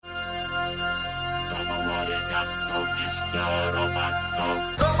Geek to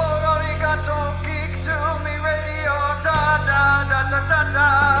me radio, da da da da da da.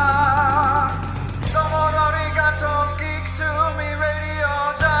 Geek to me radio,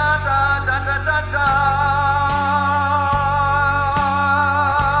 da da da da da da.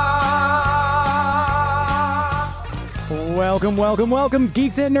 Welcome,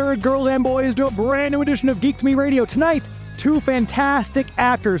 geeks and nerds, girls and boys, to a brand new edition of Geek to Me Radio. Tonight, two fantastic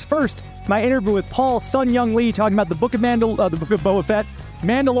actors. First, my interview with Paul Sun-Hyung Lee talking about the Book of Boba Fett,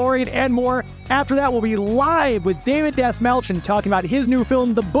 Mandalorian, and more. After that, we'll be live with David Dastmalchian talking about his new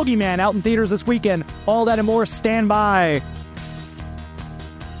film, The Boogeyman, out in theaters this weekend. All that and more, stand by.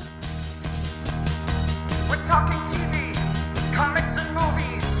 We're talking TV, comics and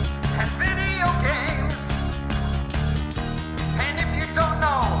movies, and video games. And if you don't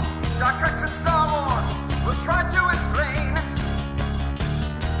know Star Trek from Star Wars, we'll try to explain.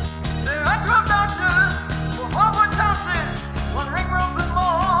 There are 12 doctors for Hogwarts houses, one ring rules them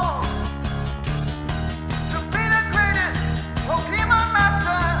all. To be the greatest Pokemon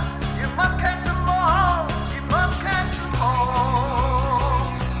master, you must catch them all. You must catch them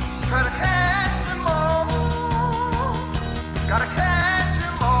all. Try to catch them all. Gotta catch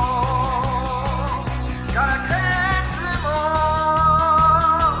them all. Gotta catch them all.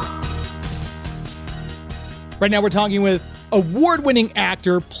 Right now we're talking with award-winning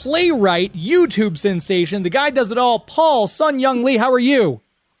actor, playwright, YouTube sensation. The guy does it all, Paul Sun-Hyung Lee. How are you?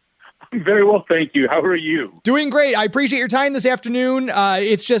 I'm very well, thank you. How are you? Doing great. I appreciate your time this afternoon.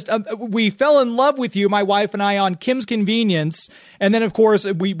 It's just, we fell in love with you, my wife and I, on Kim's Convenience. And then, of course,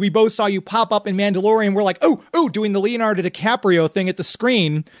 we both saw you pop up in Mandalorian. We're like, oh, doing the Leonardo DiCaprio thing at the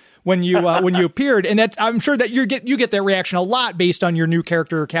screen when you appeared. And that's, I'm sure that you get that reaction a lot based on your new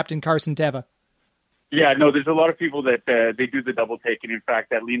character, Captain Carson Teva. Yeah, no, there's a lot of people that they do the double take. And in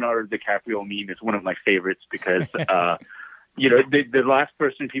fact, that Leonardo DiCaprio meme is one of my favorites because, the last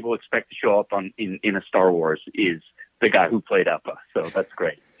person people expect to show up in a Star Wars is the guy who played Appa. So that's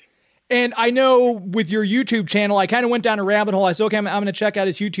great. And I know with your YouTube channel, I kind of went down a rabbit hole. I said, okay, I'm going to check out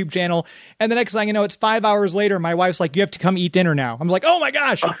his YouTube channel. And the next thing I know, it's 5 hours later. My wife's like, you have to come eat dinner now. I'm like, oh my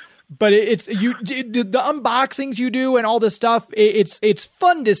gosh. But it's the unboxings you do and all this stuff. It's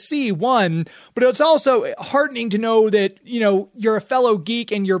fun to see, one, but it's also heartening to know that, you're a fellow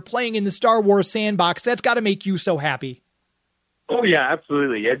geek and you're playing in the Star Wars sandbox. That's got to make you so happy. Oh, yeah,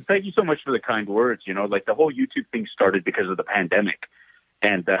 absolutely. And thank you so much for the kind words. Like the whole YouTube thing started because of the pandemic.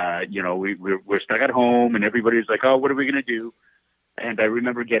 And, we're stuck at home and everybody's like, oh, what are we going to do? And I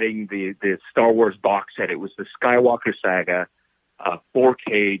remember getting the Star Wars box set. It was the Skywalker Saga.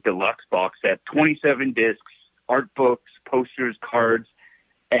 4K deluxe box set, 27 discs, art books, posters, cards,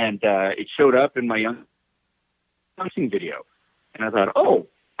 and it showed up in my unboxing video. And I thought, oh,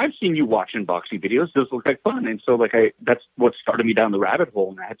 I've seen you watch unboxing videos. Those look like fun. And so that's what started me down the rabbit hole.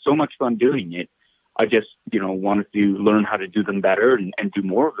 And I had so much fun doing it. I just, wanted to learn how to do them better and do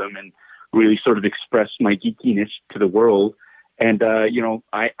more of them and really sort of express my geekiness to the world. And,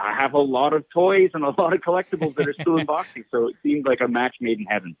 I have a lot of toys and a lot of collectibles that are still in boxing. So it seemed like a match made in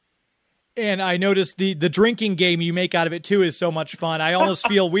heaven. And I noticed the drinking game you make out of it, too, is so much fun. I almost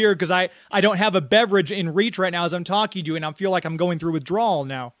feel weird because I don't have a beverage in reach right now as I'm talking to you, and I feel like I'm going through withdrawal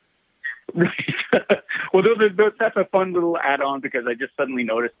now. Right. Well, that's a fun little add-on because I just suddenly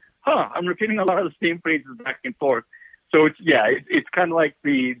noticed, I'm repeating a lot of the same phrases back and forth. So it's kind of like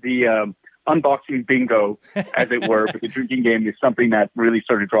the unboxing bingo, as it were, but the drinking game is something that really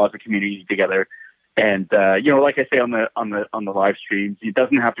sort of draws the community together. And like I say on the live streams, it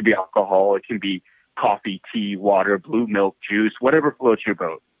doesn't have to be alcohol. It can be coffee, tea, water, blue milk, juice, whatever floats your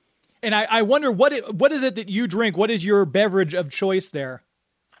boat. And I wonder what is it that you drink? What is your beverage of choice there?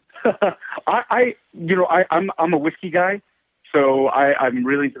 I'm a whiskey guy, so I'm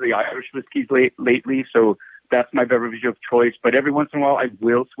really into the Irish whiskeys lately. So that's my beverage of choice. But every once in a while, I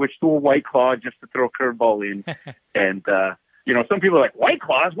will switch to a White Claw just to throw a curveball in. And, some people are like, White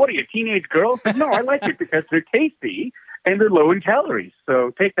Claws? What are you, a teenage girl? But no, I like it because they're tasty and they're low in calories.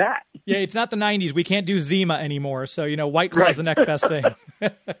 So take that. Yeah, it's not the 90s. We can't do Zima anymore. So, White Claw is the next best thing.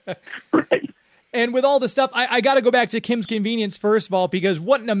 Right. And with all the stuff, I got to go back to Kim's Convenience, first of all, because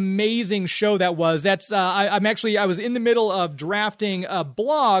what an amazing show that was. That's I was in the middle of drafting a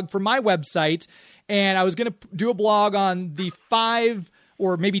blog for my website, and I was going to do a blog on the 5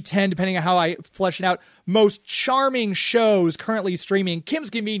 or maybe 10, depending on how I flesh it out, most charming shows currently streaming.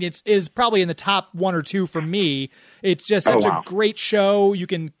 Kim's Convenience is probably in the top 1 or 2 for me. It's just such a great show. You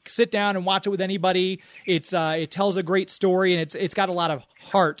can sit down and watch it with anybody. It tells a great story, and it's got a lot of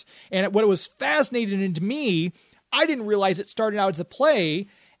heart. And what was fascinating to me, I didn't realize it started out as a play,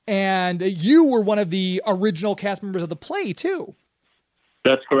 and you were one of the original cast members of the play too.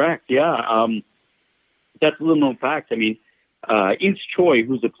 That's correct. Yeah. That's a little known fact. I mean, Ince Choi,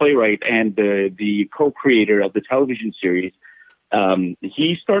 who's a playwright and the co-creator of the television series,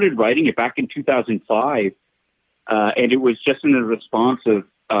 he started writing it back in 2005, and it was just in a response of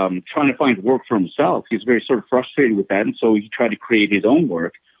trying to find work for himself. He was very sort of frustrated with that, and so he tried to create his own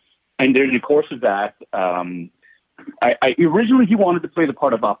work. And during the course of that, originally he wanted to play the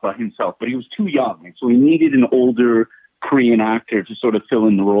part of Appa himself, but he was too young, and so he needed an older Korean actor to sort of fill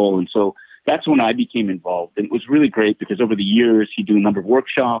in the role. And so that's when I became involved. And it was really great because over the years, he'd do a number of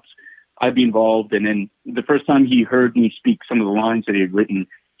workshops. I'd be involved. And then the first time he heard me speak some of the lines that he had written,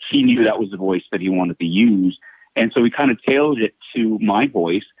 he knew that was the voice that he wanted to use. And so he kind of tailored it to my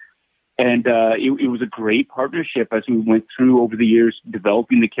voice. And it was a great partnership as we went through over the years,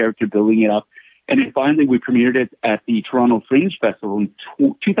 developing the character, building it up. And then finally, we premiered it at the Toronto Fringe Festival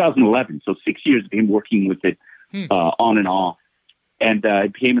in 2011. So 6 years of him working with it on and off. And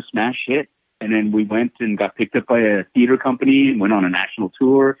it became a smash hit. And then we went and got picked up by a theater company and went on a national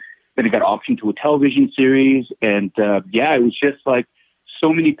tour. Then it got optioned to a television series. And it was just like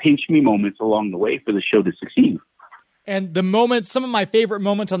so many pinch me moments along the way for the show to succeed. And the moments, some of my favorite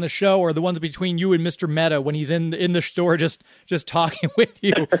moments on the show are the ones between you and Mr. Mehta when he's in the store just talking with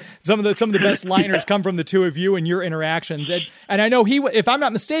you. Some of the best liners come from the two of you and your interactions. And I know he, if I'm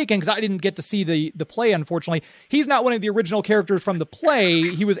not mistaken, because I didn't get to see the play, unfortunately, he's not one of the original characters from the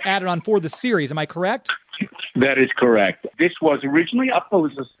play. He was added on for the series. Am I correct? That is correct. This was originally Appa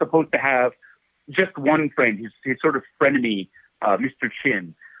was supposed to have just one friend, his sort of frenemy, Mr.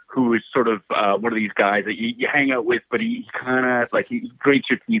 Chin, who is sort of one of these guys that you hang out with, but he kind of like he grates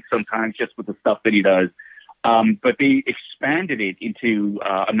your teeth sometimes just with the stuff that he does. But they expanded it into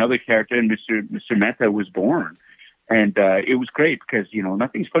another character, and Mr. Mehta was born. And it was great because, you know,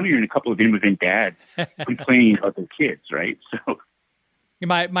 nothing's funnier than a couple of immigrant dads complaining about their kids, right? So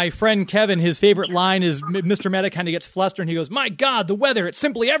my friend Kevin, his favorite line is Mr. Mehta kind of gets flustered and he goes, "My God, the weather, it's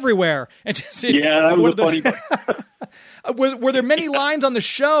simply everywhere." And just, that was a funny one. Were there many lines on the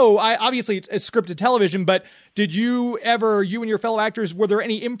show? Obviously, it's scripted television, but did you ever, you and your fellow actors, were there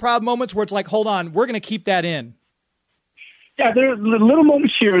any improv moments where it's like, hold on, we're going to keep that in? Yeah, there are little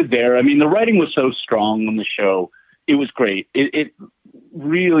moments here and there. I mean, the writing was so strong on the show. It was great. It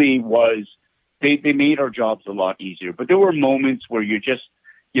really was. They made our jobs a lot easier. But there were moments where you're just,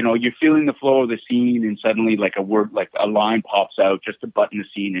 you know, you're feeling the flow of the scene and suddenly like a word, like a line pops out just to button the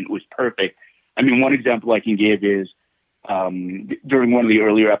scene, and it was perfect. I mean, one example I can give is during one of the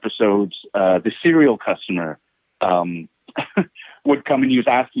earlier episodes, the cereal customer would come and he was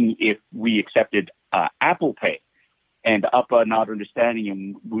asking if we accepted Apple Pay. And Appa, not understanding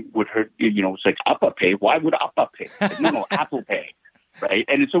him, would hurt, you know, it's like, Appa Pay? Why would Appa Pay? Like, no, Apple Pay, right?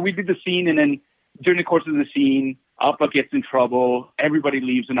 And so we did the scene, and then during the course of the scene, Appa gets in trouble, everybody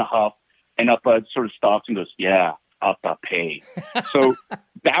leaves in a huff, and Appa sort of stops and goes, "Yeah, Appa Pay." So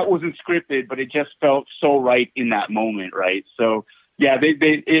that wasn't scripted, but it just felt so right in that moment, right? So, yeah, and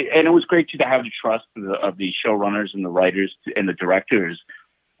it was great to have the trust of the showrunners and the writers and the directors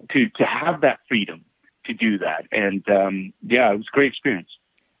to have that freedom to do that. And, it was a great experience.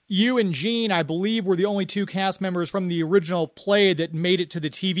 You and Gene, I believe, were the only two cast members from the original play that made it to the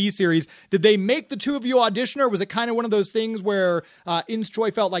TV series. Did they make the two of you audition, or was it kind of one of those things where Ince Choi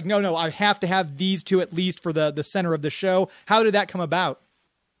felt like, no, I have to have these two at least for the center of the show? How did that come about?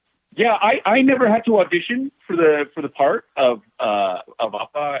 Yeah, I never had to audition for the part of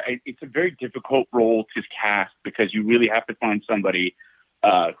Appa. It's a very difficult role to cast because you really have to find somebody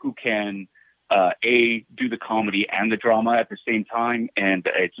who can do the comedy and the drama at the same time. And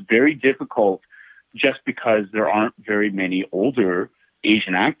it's very difficult just because there aren't very many older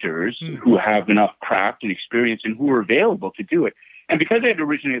Asian actors who have enough craft and experience and who are available to do it. And because I had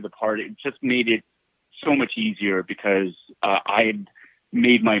originated the part, it just made it so much easier because I had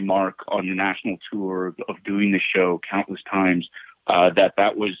made my mark on the national tour of doing the show countless times.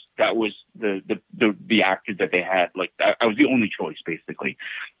 That was the actor that they had. Like I was the only choice, basically.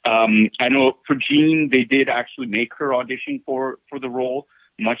 I know for Jean, they did actually make her audition for the role,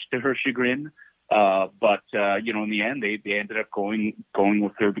 much to her chagrin. But in the end, they ended up going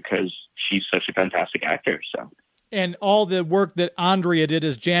with her because she's such a fantastic actor. So. And all the work that Andrea did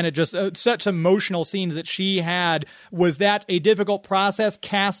as Janet, just such emotional scenes that she had. Was that a difficult process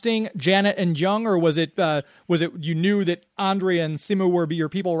casting Janet and Jung, or was it you knew that Andrea and Simu were your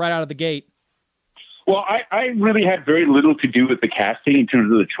people right out of the gate? Well, I really had very little to do with the casting in terms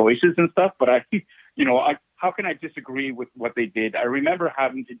of the choices and stuff, but how can I disagree with what they did? I remember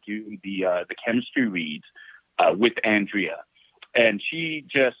having to do the chemistry reads with Andrea. And she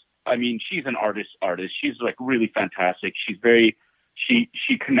just, I mean, she's an artist. She's like really fantastic.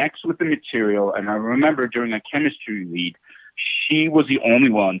 She connects with the material. And I remember during a chemistry read, she was the only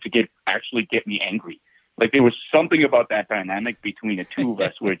one to actually get me angry. Like there was something about that dynamic between the two of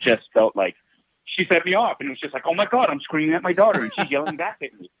us where it just felt like she set me off, and it was just like, oh my God, I'm screaming at my daughter and she's yelling back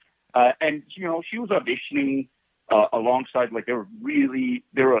at me. And you know, she was auditioning alongside, like there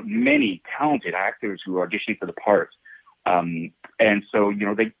were many talented actors who were auditioning for the part. And so, you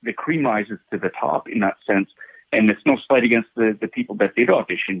know, the cream rises to the top in that sense. And it's no slight against the people that did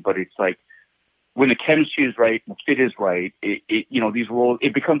audition, but it's like when the chemistry is right, the fit is right, you know, these roles,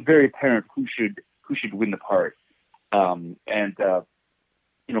 it becomes very apparent who should win the part. You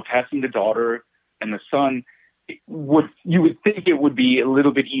know, casting the daughter and the son, you would think it would be a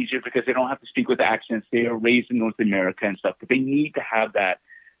little bit easier because they don't have to speak with accents. They are raised in North America and stuff, but they need to have that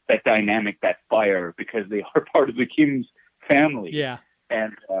dynamic, that fire, because they are part of the Kim's family. Yeah.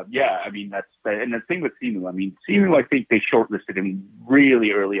 And I mean, and the thing with Simu, I think they shortlisted him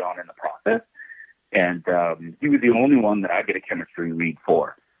really early on in the process. And he was the only one that I get a chemistry read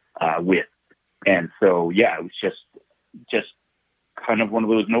for with. And so, yeah, it was just kind of one of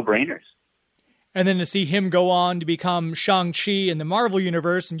those no-brainers. And then to see him go on to become Shang-Chi in the Marvel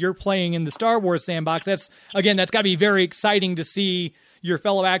Universe, and you're playing in the Star Wars sandbox, that's got to be very exciting to see your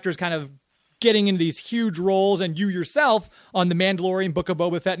fellow actors kind of getting into these huge roles, and you yourself on The Mandalorian, Book of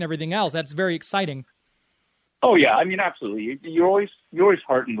Boba Fett, and everything else. That's very exciting. Oh, yeah. I mean, absolutely. You're always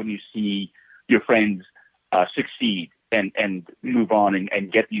heartened when you see your friends succeed and move on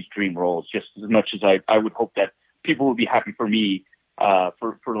and get these dream roles, just as much as I would hope that people would be happy for me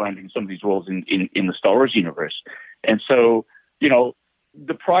for landing some of these roles in the Star Wars universe. And so, you know,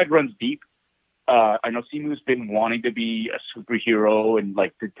 the pride runs deep. I know Simu's been wanting to be a superhero and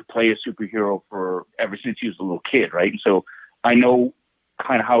like to play a superhero for ever since he was a little kid, right? And so I know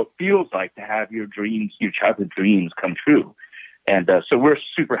kind of how it feels like to have your childhood dreams come true. And so we're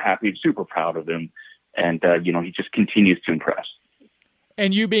super happy and super proud of him. And, you know, he just continues to impress.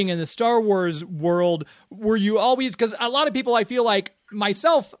 And you being in the Star Wars world, were you always, because a lot of people, I feel like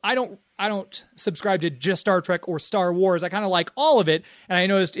myself, I don't subscribe to just Star Trek or Star Wars. I kind of like all of it. And I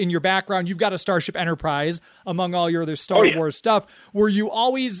noticed in your background, you've got a Starship Enterprise among all your other Star Wars stuff. Were you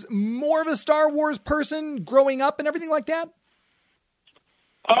always more of a Star Wars person growing up and everything like that?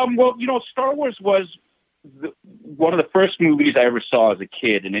 Well, you know, Star Wars was one of the first movies I ever saw as a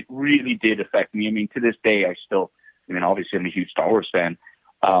kid, and it really did affect me. I mean, to this day, obviously I'm a huge Star Wars fan,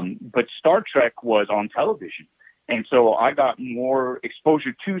 but Star Trek was on television. And so I got more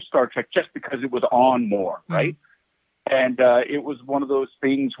exposure to Star Trek just because it was on more, right? And it was one of those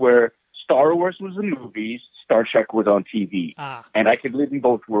things where Star Wars was in movies, Star Trek was on TV. And I could live in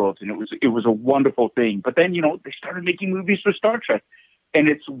both worlds, and it was a wonderful thing. But then, you know, they started making movies for Star Trek. And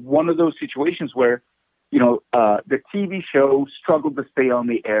it's one of those situations where, you know, the TV show struggled to stay on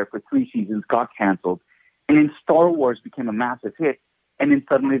the air for 3 seasons, got canceled, and then Star Wars became a massive hit, and then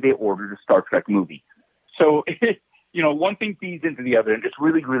suddenly they ordered a Star Trek movie. So, you know, one thing feeds into the other, and it's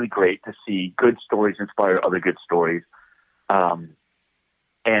really, really great to see good stories inspire other good stories. And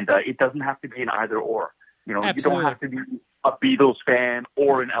it doesn't have to be an either or. You know, Absolutely. You don't have to be a Beatles fan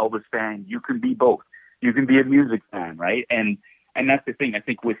or an Elvis fan. You can be both. You can be a music fan, right? And that's the thing. I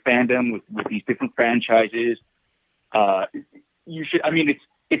think with fandom, with these different franchises, you should. I mean,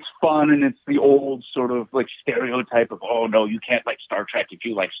 it's fun, and it's the old sort of like stereotype of, oh no, you can't like Star Trek if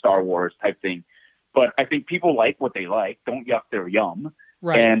you like Star Wars type thing. But I think people like what they like. Don't yuck their yum.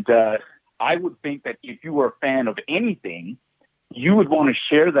 Right. And I would think that if you were a fan of anything, you would want to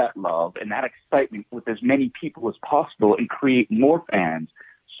share that love and that excitement with as many people as possible and create more fans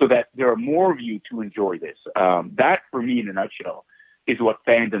so that there are more of you to enjoy this. That, for me, in a nutshell, is what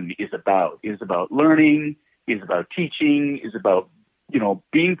fandom is about. It is about learning, is about teaching, is about, you know,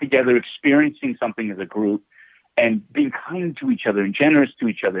 being together, experiencing something as a group, and being kind to each other and generous to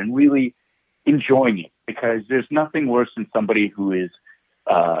each other and really enjoying it, because there's nothing worse than somebody who is,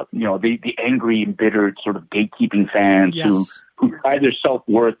 you know, the angry, embittered sort of gatekeeping fans who tie their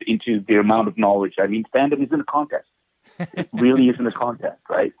self-worth into the amount of knowledge. I mean, fandom isn't a contest. It really isn't a contest,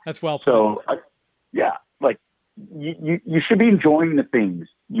 right? That's well put. So, yeah, like you should be enjoying the things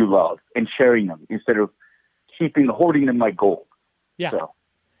you love and sharing them instead of hoarding them like gold. Yeah. So.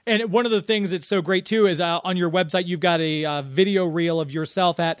 And one of the things that's so great too is on your website you've got a video reel of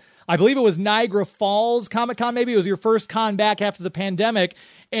yourself at, I believe it was Niagara Falls Comic-Con. Maybe it was your first con back after the pandemic,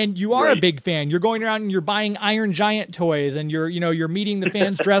 and you are a big fan. You're going around and you're buying Iron Giant toys, and you're meeting the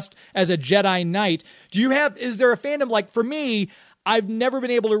fans dressed as a Jedi Knight. Is there a fandom? Like for me, I've never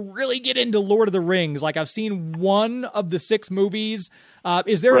been able to really get into Lord of the Rings. Like, I've seen one of the 6 movies.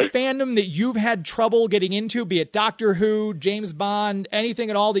 Is there a fandom that you've had trouble getting into, be it Doctor Who, James Bond, anything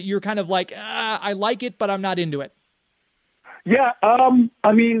at all that you're kind of like, I like it, but I'm not into it? Yeah,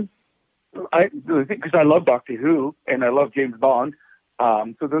 I mean, because I love Doctor Who and I love James Bond.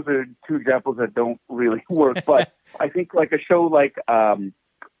 So those are 2 examples that don't really work. But I think like a show like Babylon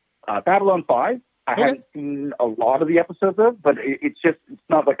 5, I haven't seen a lot of the episodes of, but it's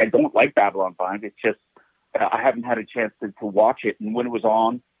not like I don't like Babylon 5. It's just I haven't had a chance to watch it. And when it was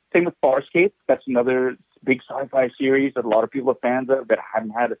on, same with Farscape. That's another big sci-fi series that a lot of people are fans of that I haven't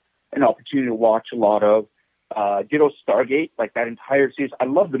had an opportunity to watch a lot of. Ditto Stargate, like that entire series. I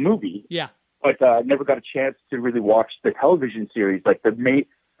love the movie. Yeah. But never got a chance to really watch the television series. Like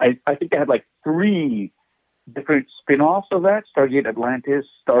I think they had like 3 different spin-offs of that: Stargate Atlantis,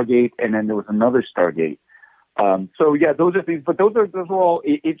 Stargate, and then there was another Stargate. So yeah, those are things. But those are all.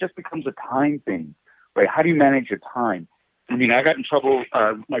 It just becomes a time thing, right? How do you manage your time? I mean, I got in trouble.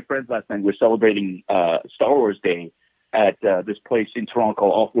 My friends last night were celebrating Star Wars Day at this place in Toronto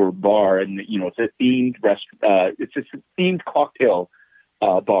called Off-World Bar, and it's a themed it's a themed cocktail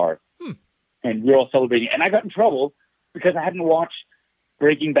bar. And we're all celebrating. And I got in trouble because I hadn't watched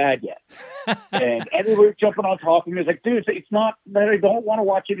Breaking Bad yet. and they were jumping on top of me. It was like, dude, it's not that I don't want to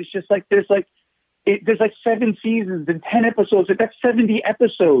watch it. It's just like there's 7 seasons and 10 episodes. That's 70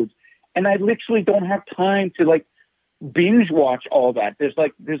 episodes. And I literally don't have time to like binge watch all that. There's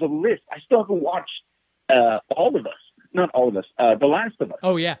a list. I still haven't watched all of us. Not all of us. The Last of Us.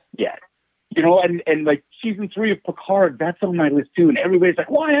 Oh, yeah. Yeah. And like season 3 of Picard, that's on my list too. And everybody's like,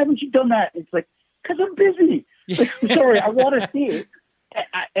 why haven't you done that? It's like, because I'm busy. Like, sorry, I want to see it.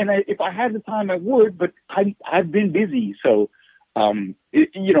 If I had the time, I would, but I've been busy. So,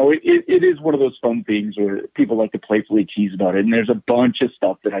 it is one of those fun things where people like to playfully tease about it. And there's a bunch of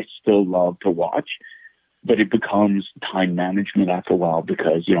stuff that I still love to watch, but it becomes time management after a while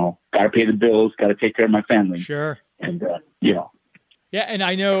because, got to pay the bills, got to take care of my family. Sure. And, Yeah, and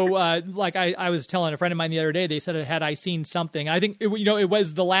I know, like I was telling a friend of mine the other day, they said, had I seen something? I think, it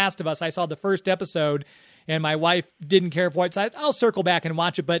was The Last of Us. I saw the first episode, and my wife didn't care for it, so I'll circle back and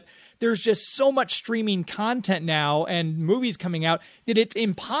watch it. But there's just so much streaming content now and movies coming out that it's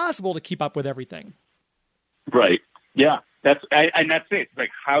impossible to keep up with everything. Right. Yeah, that's it. It's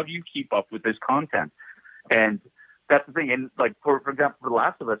like, how do you keep up with this content? And that's the thing. And like, for example, for The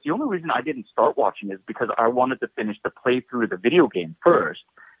Last of Us, the only reason I didn't start watching is because I wanted to finish the playthrough of the video game first,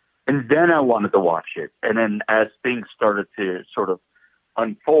 and then I wanted to watch it. And then as things started to sort of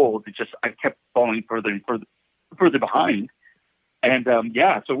unfold, I kept falling further and further behind. And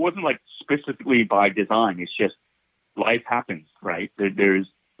so it wasn't like specifically by design. It's just life happens, right? There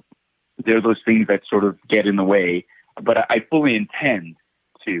are those things that sort of get in the way. But I fully intend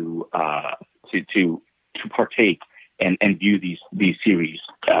to partake and view these series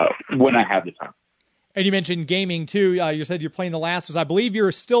when I have the time. And you mentioned gaming too. You said you're playing The Last of Us. I believe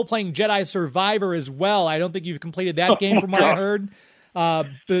you're still playing Jedi Survivor as well. I don't think you've completed that game from what I heard.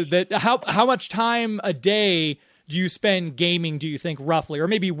 How much time a day do you spend gaming, do you think, roughly, or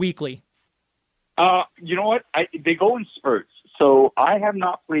maybe weekly? You know what? They go in spurts. So I have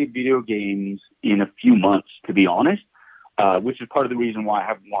not played video games in a few months, to be honest, which is part of the reason why I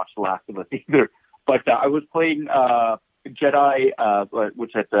haven't watched The Last of Us either. But I was playing Jedi,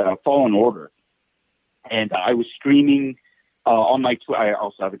 which is Fallen Order, and I was streaming on my. I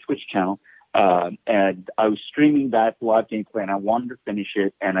also have a Twitch channel, and I was streaming that live gameplay, and I wanted to finish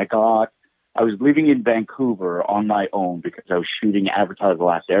it. And I was living in Vancouver on my own because I was shooting Avatar: The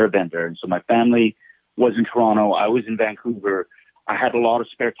Last Airbender, and so my family was in Toronto. I was in Vancouver. I had a lot of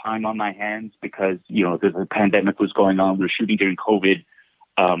spare time on my hands because the pandemic was going on. We were shooting during COVID.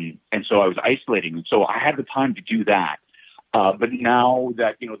 And so I was isolating. And so I had the time to do that. But now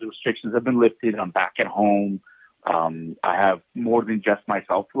that, the restrictions have been lifted, I'm back at home. I have more than just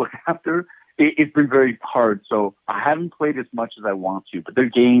myself to look after. It's been very hard. So I haven't played as much as I want to, but there are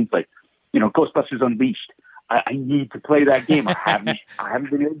games like, Ghostbusters Unleashed. I need to play that game. I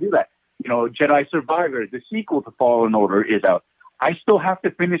haven't been able to do that. Jedi Survivor, the sequel to Fallen Order, is out. I still have to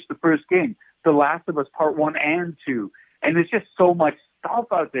finish the first game, The Last of Us Part 1 and 2. And there's just so much stuff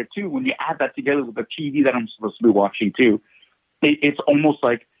out there too. When you add that together with the TV that I'm supposed to be watching too, it's almost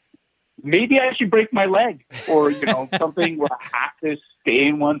like maybe I should break my leg or something where I have to stay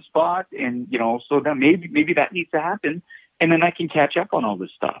in one spot, and so that maybe that needs to happen, and then I can catch up on all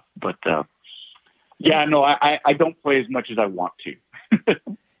this stuff. But I don't play as much as I want to.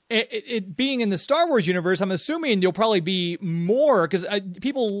 It being in the Star Wars universe, I'm assuming you'll probably be more because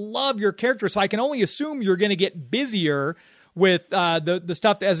people love your character, so I can only assume you're going to get busier with the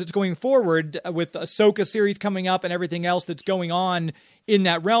stuff as it's going forward with Ahsoka series coming up and everything else that's going on in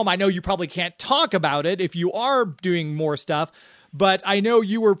that realm. I know you probably can't talk about it if you are doing more stuff, but I know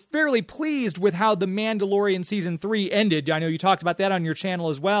you were fairly pleased with how The Mandalorian Season 3 ended. I know you talked about that on your channel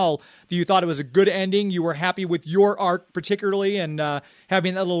as well. You thought it was a good ending. You were happy with your arc particularly, and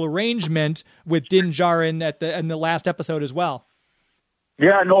having that little arrangement with Din Djarin in the last episode as well.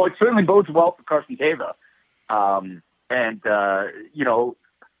 Yeah, no, it certainly bodes well for Carson Teva.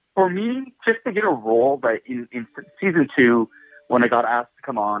 For me, just to get a role that in Season 2, when I got asked to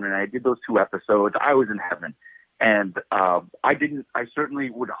come on and I did those 2 episodes, I was in heaven. And I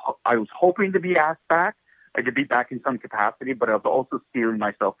was hoping to be asked back, to be back in some capacity, but I was also steering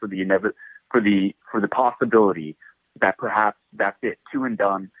myself for the possibility that perhaps that's it, 2 and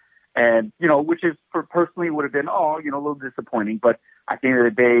done. And, which is personally would have been, a little disappointing. But at the end of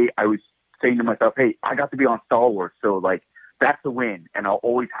the day, I was saying to myself, hey, I got to be on Star Wars. So that's a win. And I'll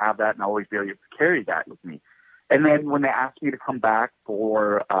always have that and I'll always be able to carry that with me. And then when they asked me to come back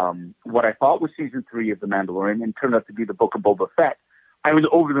for what I thought was Season 3 of The Mandalorian and turned out to be the Book of Boba Fett, I was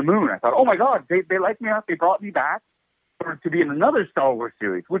over the moon. I thought, oh my God, they liked me out. They brought me back to be in another Star Wars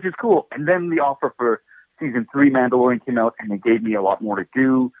series, which is cool. And then the offer for Season 3 Mandalorian came out and they gave me a lot more to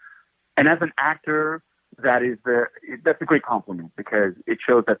do. And as an actor, that's a great compliment because it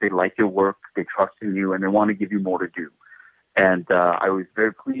shows that they like your work, they trust in you, and they want to give you more to do. And I was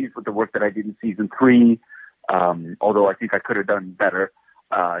very pleased with the work that I did in Season 3. Although I think I could have done better,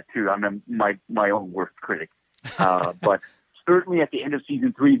 too. I'm my own worst critic. But certainly at the end of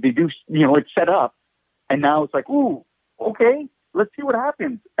Season 3, they do, it's set up. And now it's like, ooh, okay, let's see what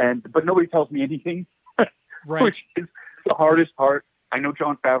happens. But nobody tells me anything, right. Which is the hardest part. I know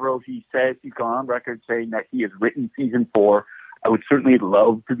Jon Favreau, he says he's gone on record saying that he has written Season 4. I would certainly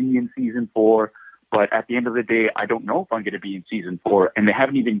love to be in Season 4. But at the end of the day, I don't know if I'm going to be in Season 4. And they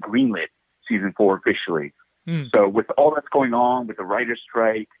haven't even greenlit Season 4 officially. So with all that's going on, with the writer's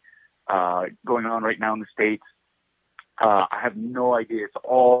strike going on right now in the States, I have no idea. It's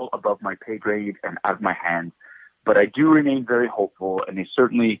all above my pay grade and out of my hands. But I do remain very hopeful, and it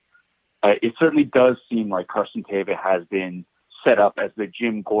certainly does seem like Carson Teva has been set up as the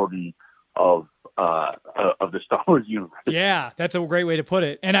Jim Gordon of the Star Wars universe. Yeah, that's a great way to put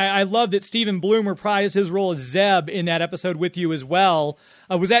it. And I love that Stephen Bloom reprised his role as Zeb in that episode with you as well.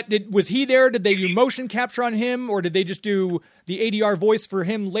 Was he there? Did they do motion capture on him, or did they just do the ADR voice for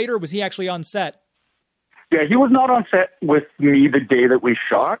him later? Or was he actually on set? Yeah, he was not on set with me the day that we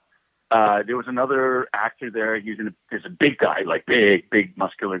shot. There was another actor there. There's a big guy, like big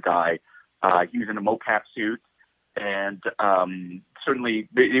muscular guy. He was in a mocap suit, and certainly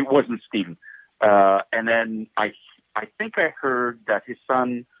it wasn't Stephen. And then I think I heard that his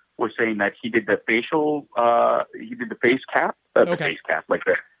son was saying that he did the face cap, the face cap, like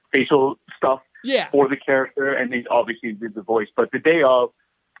the facial stuff for the character, and they obviously did the voice. But the day of,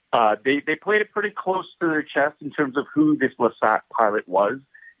 they played it pretty close to their chest in terms of who this Lasat pilot was.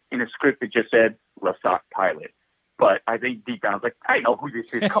 In a script that just said Lasat pilot. But I think deep down, I was like, I know who this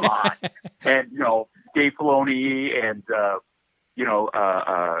is. Come on. And, Dave Filoni and,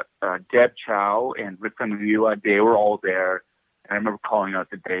 Deb Chow and Rick Famuyiwa, they were all there. And I remember calling out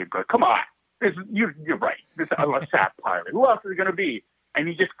to Dave, going, come on, you're right. This is a Lasat pilot. Who else is it going to be? And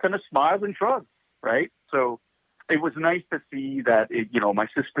he just kind of smiled and shrugged, right? So it was nice to see that, my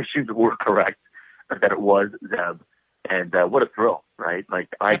suspicions were correct, that it was Zeb. And what a thrill, right? Like,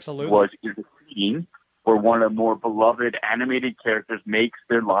 I Absolutely. Was in the scene where one of the more beloved animated characters makes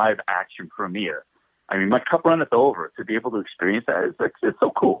their live action premiere. I mean, my cup runneth over. To be able to experience that, it's so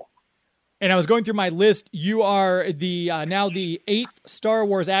cool. And I was going through my list. You are now the 8th Star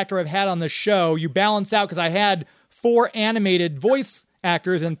Wars actor I've had on the show. You balance out because I had 4 animated voice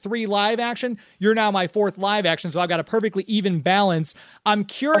actors and 3 live action. You're now my 4th live action, so I've got a perfectly even balance. I'm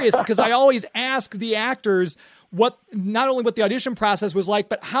curious because I always ask the actors not only what the audition process was like,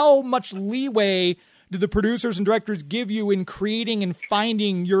 but how much leeway do the producers and directors give you in creating and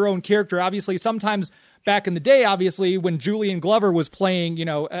finding your own character? Obviously, sometimes back in the day, when Julian Glover was playing,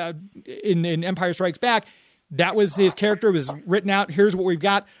 in Empire Strikes Back, that was his character. It was written out. Here's what we've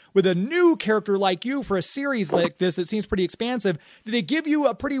got. With a new character like you for a series like this, it seems pretty expansive. Do they give you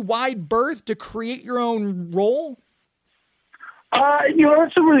a pretty wide berth to create your own role?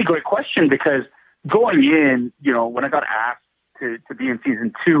 That's a really great question because going in, when I got asked to be in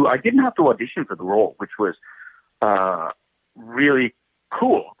Season 2, I didn't have to audition for the role, which was really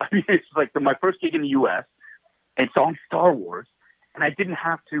cool. I mean, it's like my first gig in the U.S., and it's on Star Wars, and I didn't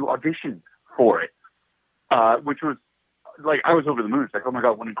have to audition for it, which was like, I was over the moon. It's like, oh my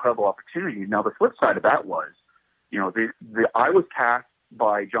God, what an incredible opportunity. Now, the flip side of that was I was cast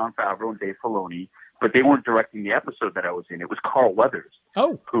by Jon Favreau and Dave Filoni, but they weren't directing the episode that I was in. It was Carl Weathers,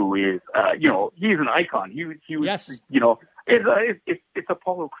 who is, he's an icon. He was, yes. It's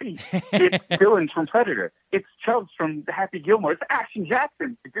Apollo Creed. It's Dylan from Predator. It's Chubbs from Happy Gilmore. It's Action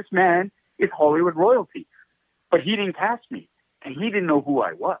Jackson. This man is Hollywood royalty. But he didn't cast me, and he didn't know who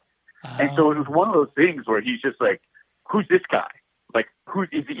I was. And so it was one of those things where he's just like, who's this guy? Like,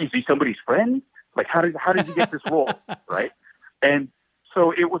 is he somebody's friend? Like, how did he get this role, right? And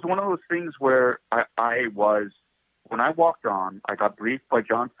so it was one of those things where when I walked on, I got briefed by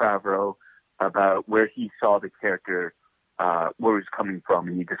Jon Favreau about where he saw the character, where he was coming from.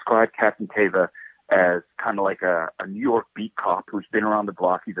 And he described Captain Teva as kind of like a New York beat cop who's been around the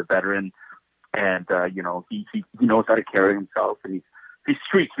block. He's a veteran, and, he knows how to carry himself, and he's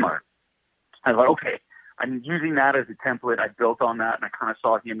street smart. I thought, okay, I'm using that as a template. I built on that, and I kind of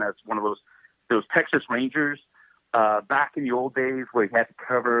saw him as one of those Texas Rangers back in the old days where he had to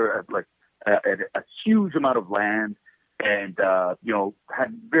cover a huge amount of land and,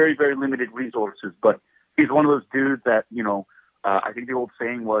 had very, very limited resources. But he's one of those dudes that, I think the old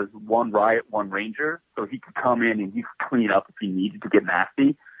saying was one riot, one ranger. So he could come in and he could clean up if he needed to get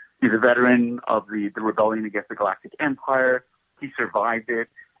nasty. He's a veteran of the rebellion against the Galactic Empire. He survived it.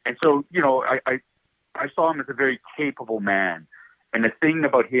 And so, I saw him as a very capable man. And the thing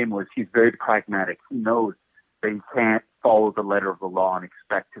about him was he's very pragmatic. He knows that he can't follow the letter of the law and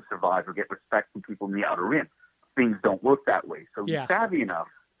expect to survive or get respect from people in the outer rim. Things don't work that way. So he's savvy enough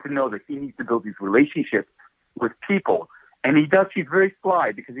to know that he needs to build these relationships with people. And he does. He's very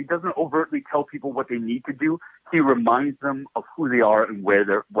sly because he doesn't overtly tell people what they need to do. He reminds them of who they are and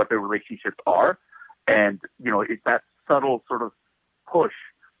what their relationships are. And, it's that subtle sort of push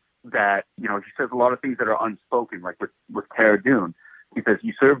that, he says a lot of things that are unspoken, like with Cara Dune. He says,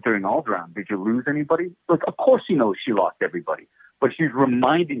 you served during Alderaan. Did you lose anybody? Like, of course he knows she lost everybody, but she's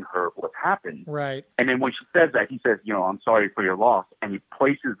reminding her what's happened. Right. And then when she says that, he says, I'm sorry for your loss. And he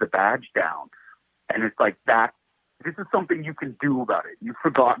places the badge down. And it's like that. This is something you can do about it. You've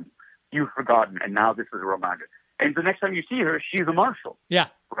forgotten. And now this is a reminder. And the next time you see her, she's a marshal. Yeah.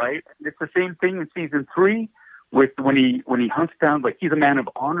 Right. It's the same thing in season 3 with when he hunts down, like, he's a man of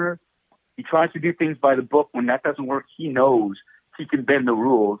honor. He tries to do things by the book. When that doesn't work, he knows he can bend the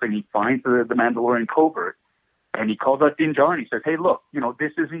rules, and he finds the Mandalorian covert, and he calls out Din Djarin. He says, hey, look,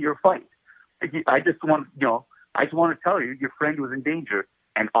 this isn't your fight. I just want to tell you, your friend was in danger,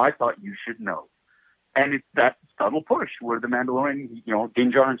 and I thought you should know. And it's that subtle push where the Mandalorian,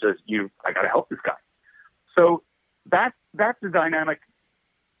 Din Djarin says, I got to help this guy. So that's the dynamic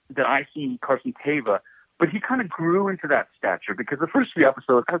that I see in Carson Teva. But he kind of grew into that stature because the first few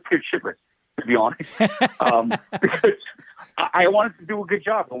episodes, I was scared shitless, to be honest, because I wanted to do a good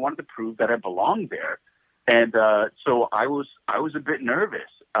job. I wanted to prove that I belonged there. And so I was a bit nervous.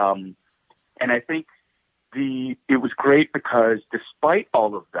 And I think it was great because despite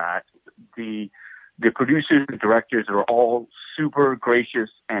all of that, the producers and directors are all super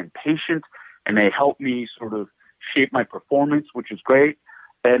gracious and patient, and they helped me sort of shape my performance, which was great.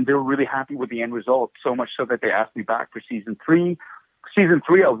 And they were really happy with the end result, so much so that they asked me back for season 3. Season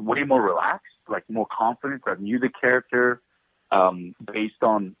 3, I was way more relaxed, like more confident. I knew the character based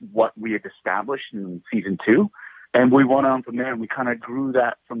on what we had established in season 2. And we went on from there, and we kind of grew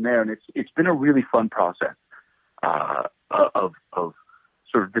that from there. And it's been a really fun process of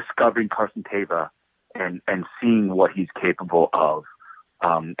sort of discovering Carson Teva and seeing what he's capable of.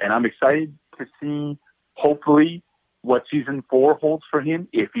 And I'm excited to see, hopefully, what season 4 holds for him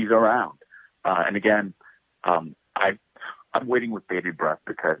if he's around. And again, I'm waiting with bated breath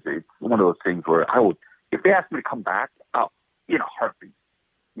because it's one of those things where if they ask me to come back, in a heartbeat,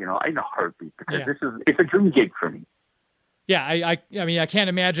 because it's a dream gig for me. Yeah, I mean, I can't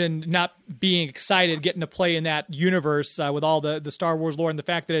imagine not being excited getting to play in that universe with all the Star Wars lore and the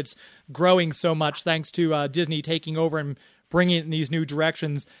fact that it's growing so much thanks to Disney taking over and bringing it in these new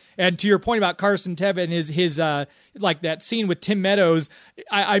directions. And to your point about Carson Teva and his like that scene with Tim Meadows,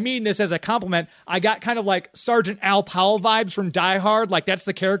 I mean this as a compliment. I got kind of like Sergeant Al Powell vibes from Die Hard. Like that's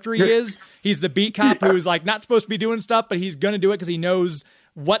the character he is. He's the beat cop who's like not supposed to be doing stuff, but he's going to do it because he knows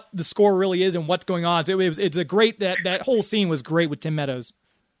what the score really is and what's going on. So it's a great, that whole scene was great with Tim Meadows.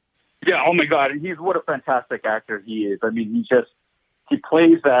 Yeah. Oh my God. What a fantastic actor he is. I mean, he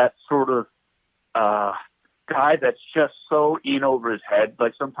plays that sort of, guy that's just so in over his head.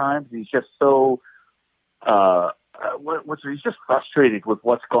 Like sometimes he's just so, he's just frustrated with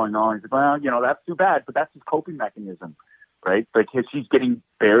what's going on. He's like, well, that's too bad, but that's his coping mechanism, right? Like he's getting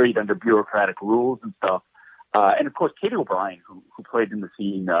buried under bureaucratic rules and stuff. And of course, Katie O'Brien, who played in the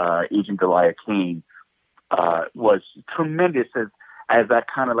scene, Agent Delia Kane, was tremendous as that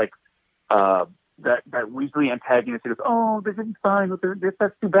kind of like that Weasley antagonist. He goes, "Oh, this isn't fine.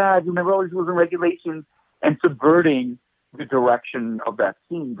 That's too bad. You never always rules and regulations," and subverting the direction of that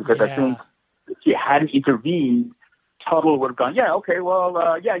scene, because I think if she hadn't intervened, Tuttle would have gone, "Yeah, okay,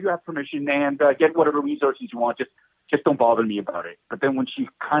 well, yeah, you have permission, and get whatever resources you want. Just don't bother me about it." But then when she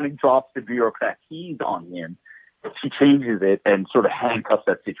kind of drops the bureaucrat keys on him, she changes it and sort of handcuffs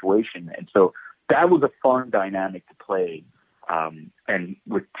that situation. And so that was a fun dynamic to play, and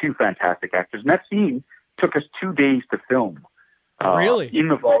with two fantastic actors. And that scene took us 2 days to film. Really? In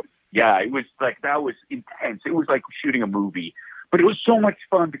the vault. Yeah, it was like, that was intense. It was like shooting a movie. But it was so much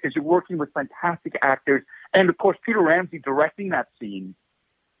fun because you're working with fantastic actors. And, of course, Peter Ramsey directing that scene.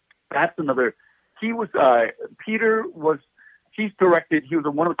 That's another. He was, he's directed, he was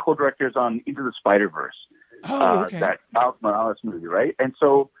one of the co-directors on Into the Spider-Verse. Oh, okay. That Miles Morales movie, right? And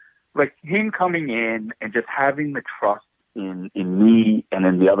so, like, him coming in and just having the trust in me and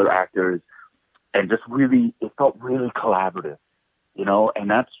in the other actors, and just really, it felt really collaborative, you know? And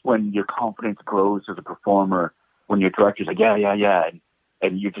that's when your confidence grows as a performer, when your director's like, yeah,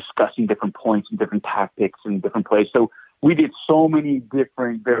 and you're discussing different points and different tactics and different plays. So we did so many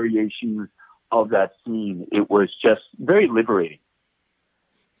different variations of that scene. It was just very liberating.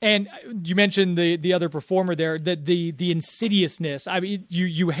 And you mentioned the other performer there, the insidiousness. I mean,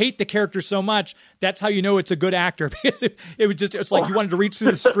 you hate the character so much, that's how you know it's a good actor, because it's like you wanted to reach through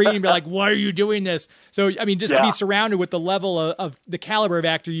the screen and be like, why are you doing this? So, I mean, just to be surrounded with the level of the caliber of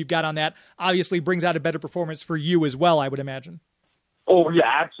actor you've got on that obviously brings out a better performance for you as well, I would imagine. Oh, yeah,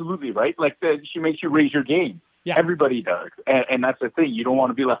 absolutely, right? Like, she makes you raise your game. Yeah. Everybody does. And that's the thing. You don't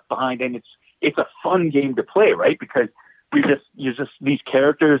want to be left behind, and it's a fun game to play, right? Because you're just these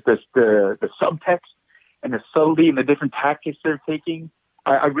characters, the subtext and the subtlety and the different tactics they're taking.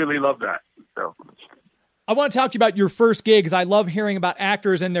 I really love that. So I want to talk to you about your first gig, because I love hearing about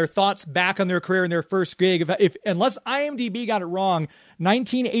actors and their thoughts back on their career and their first gig. If unless IMDb got it wrong,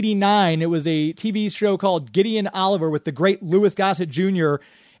 1989, it was a TV show called Gideon Oliver with the great Louis Gossett Jr.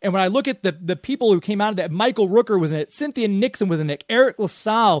 And when I look at the people who came out of that, Michael Rooker was in it, Cynthia Nixon was in it, Eric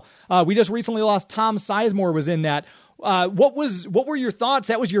LaSalle. We just recently lost Tom Sizemore was in that. What were your thoughts?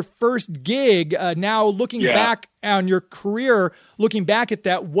 That was your first gig. Now looking back on your career, looking back at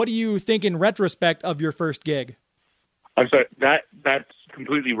that, what do you think in retrospect of your first gig? I'm sorry, that's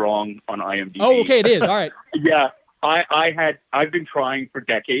completely wrong on IMDb. Oh, okay, it is. All right. Yeah, I've been trying for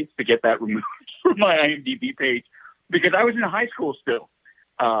decades to get that removed from my IMDb page, because I was in high school still.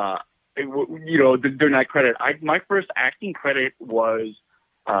 During that credit, my first acting credit was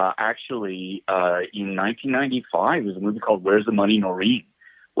actually in 1995. It was a movie called Where's the Money, Noreen,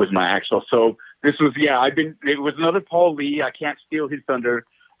 was my actual. So this was, it was another Paul Lee. I can't steal his thunder.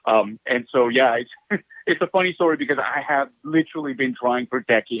 And so, it's a funny story, because I have literally been trying for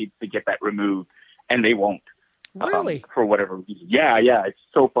decades to get that removed, and they won't. Really? For whatever reason. Yeah. It's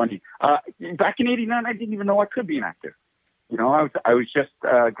so funny. Back in 89, I didn't even know I could be an actor. You know, I was just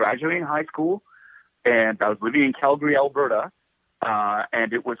graduating high school, and I was living in Calgary, Alberta.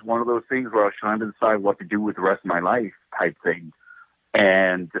 And it was one of those things where I was trying to decide what to do with the rest of my life type thing.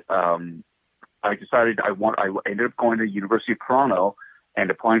 And I decided I ended up going to the University of Toronto and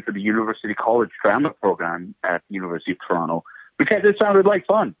applying for the University College drama program at the University of Toronto, because it sounded like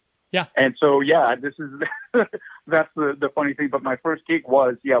fun. Yeah. And so, this is, that's the funny thing. But my first gig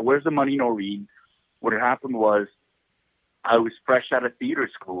was, Where's the Money, Noreen? What had happened was I was fresh out of theater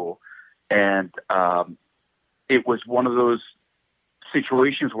school, and it was one of those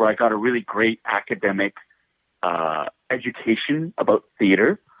situations where I got a really great academic education about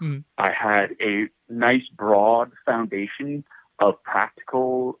theater. Mm. I had a nice broad foundation of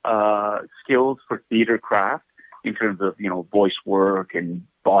practical skills for theater craft in terms of, voice work and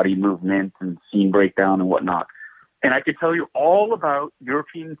body movement and scene breakdown and whatnot. And I could tell you all about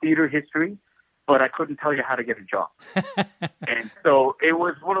European theater history, but I couldn't tell you how to get a job. And so it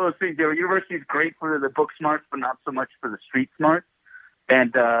was one of those things. University is great for the book smarts, but not so much for the street smarts.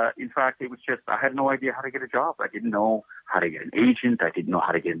 And in fact, it was just, I had no idea how to get a job. I didn't know how to get an agent. I didn't know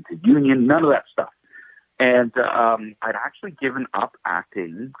how to get into union, none of that stuff. And I'd actually given up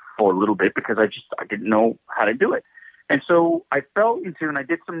acting for a little bit because I didn't know how to do it. And so I fell into, and I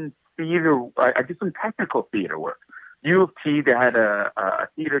did some theater, I did some technical theater work. U of T, they had a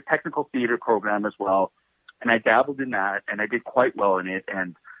technical theater program as well. And I dabbled in that, and I did quite well in it.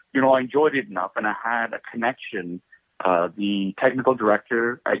 And, I enjoyed it enough, and I had a connection. The technical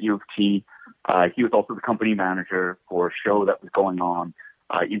director at U of T, he was also the company manager for a show that was going on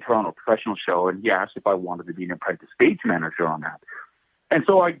in Toronto, a professional show, and he asked if I wanted to be an apprentice stage manager on that. And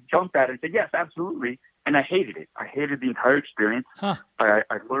so I jumped at it and said, yes, absolutely. And I hated it. I hated the entire experience. Huh. I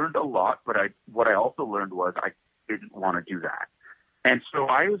learned a lot, but what I also learned was I didn't want to do that. And so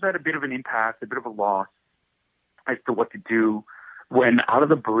I was at a bit of an impasse, a bit of a loss as to what to do when, out of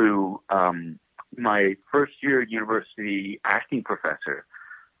the blue, my first year university acting professor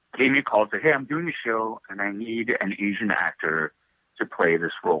gave me a call and said, "Hey, I'm doing a show and I need an Asian actor to play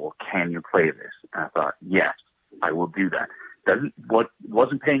this role. Can you play this?" And I thought, yes, I will do that.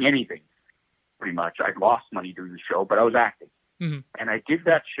 Wasn't paying anything, pretty much. I lost money doing the show, but I was acting. Mm-hmm. And I did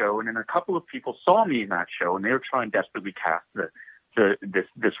that show, and then a couple of people saw me in that show, and they were trying desperately to cast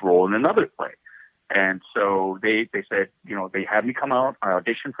this role in another play. And so they said, they had me come out. I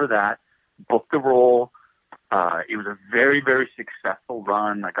auditioned for that, booked the role. It was a very, very successful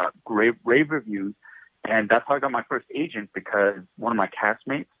run. I got rave reviews, and that's how I got my first agent, because one of my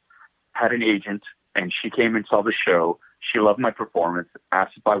castmates had an agent, and she came and saw the show. She loved my performance,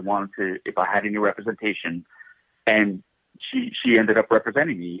 asked if I had any representation, and she ended up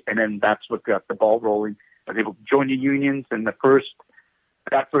representing me. And then that's what got the ball rolling. I was able to join the unions, and that first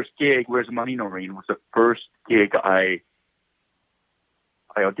gig, Where's the Money, No Rain, was the first gig I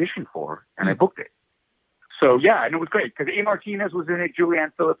auditioned for, and I booked it. So, yeah, and it was great, because A. Martinez was in it,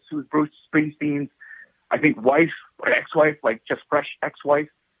 Julianne Phillips, who was Bruce Springsteen's, I think, wife, or ex-wife, like just fresh ex-wife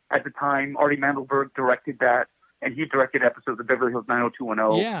at the time. Artie Mandelberg directed that, and he directed episodes of Beverly Hills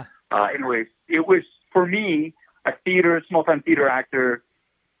 90210. Yeah. Anyways, it was, for me, a small-time theater actor,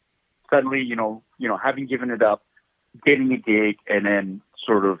 suddenly, having given it up, getting a gig, and then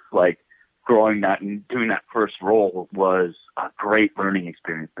sort of like growing that and doing that first role was a great learning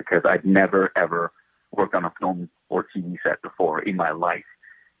experience, because I'd never, ever worked on a film or TV set before in my life.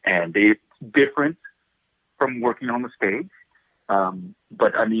 And it's different from working on the stage.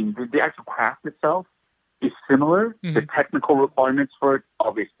 But I mean, the actual craft itself is similar. Mm-hmm. The technical requirements for it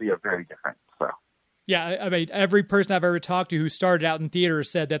obviously are very different. So. Yeah, I mean, every person I've ever talked to who started out in theater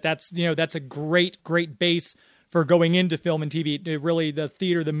said that's a great, great base for going into film and TV. Really, the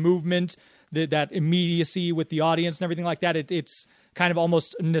theater, the movement, that immediacy with the audience and everything like that, it's kind of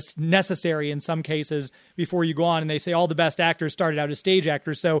almost necessary in some cases before you go on. And they say all the best actors started out as stage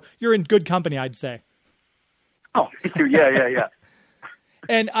actors, so you're in good company, I'd say. Oh, thank you. Yeah.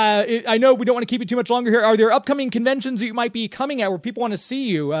 And I know we don't want to keep you too much longer here. Are there upcoming conventions that you might be coming at where people want to see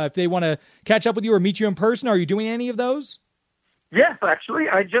you, if they want to catch up with you or meet you in person? Are you doing any of those? Yes, actually.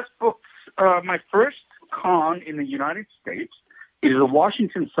 I just booked my first con in the United States. It is a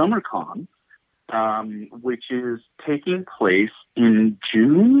Washington Summer Con, which is taking place in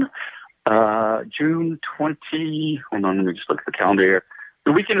June 20. Hold on, let me just look at the calendar here.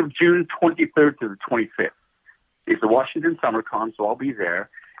 The weekend of June 23rd to the 25th is the Washington Summer Con, so I'll be there.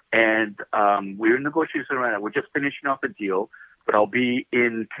 And we're in negotiations right now. We're just finishing off the deal, but I'll be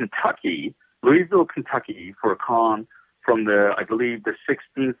in Kentucky, Louisville, Kentucky, for a con from I believe the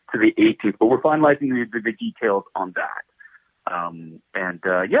 16th to the 18th. But we're finalizing the details on that.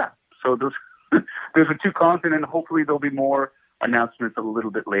 So those are two cons, and then hopefully there'll be more announcements a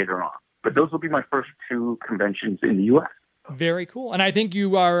little bit later on. But those will be my first two conventions in the U.S. Very cool. And I think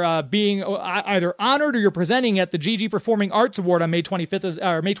you are being either honored or you're presenting at the GG Performing Arts Award on May 25th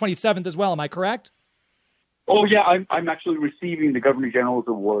or May 27th as well. Am I correct? Oh, yeah. I'm actually receiving the Governor General's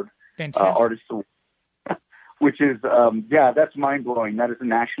Award, Artist Award, which is, that's mind-blowing. That is a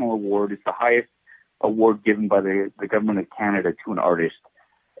national award. It's the highest award given by the government of Canada to an artist.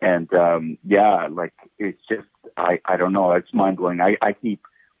 And, it's just, I don't know. It's mind-blowing. I keep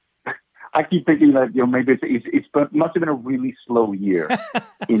thinking that, maybe it must have been a really slow year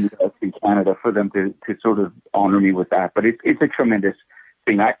in Canada for them to sort of honor me with that. But it's a tremendous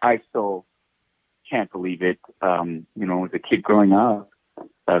thing. I still can't believe it. As a kid growing up,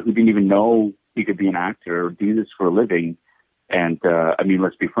 who didn't even know he could be an actor or do this for a living. And,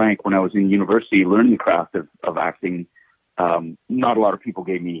 let's be frank, when I was in university learning the craft of acting, not a lot of people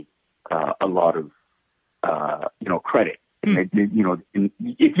gave me a lot of, credit.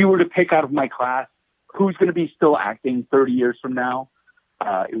 If you were to pick out of my class who's going to be still acting 30 years from now,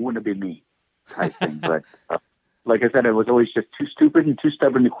 it wouldn't have been me, type thing. But like I said, I was always just too stupid and too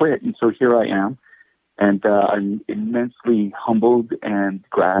stubborn to quit. And so here I am. And I'm immensely humbled and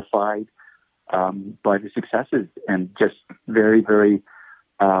gratified by the successes, and just very, very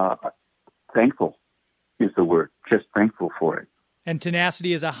thankful is the word. Just thankful for it. And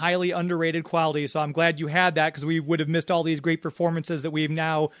tenacity is a highly underrated quality, so I'm glad you had that, because we would have missed all these great performances that we've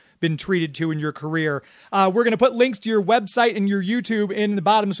now been treated to in your career. We're going to put links to your website and your YouTube in the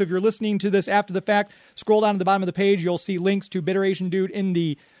bottom, so if you're listening to this after the fact, scroll down to the bottom of the page. You'll see links to Bitter Asian Dude in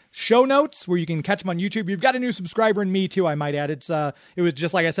the show notes where you can catch them on YouTube. You've got a new subscriber in me too, I might add. It was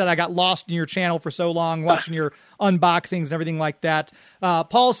just like I said, I got lost in your channel for so long watching your unboxings and everything like that.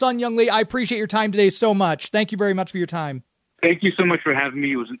 Paul Sun-Hyung Lee, I appreciate your time today so much. Thank you very much for your time. Thank you so much for having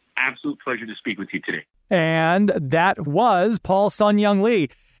me. It was an absolute pleasure to speak with you today. And that was Paul Sun-Hyung Lee.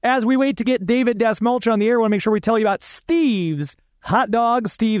 As we wait to get David Dastmalchian on the air, I want to make sure we tell you about Steve's Hot Dog,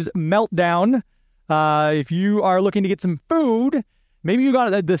 Steve's Meltdown. If you are looking to get some food, maybe you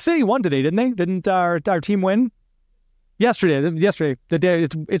got the city won today, didn't they? Didn't our team win? Yesterday, the day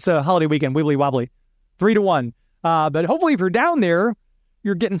it's a holiday weekend, wibbly wobbly, 3-1. But hopefully, if you're down there,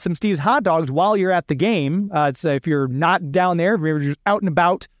 you're getting some Steve's hot dogs while you're at the game. If you're not down there, if you're just out and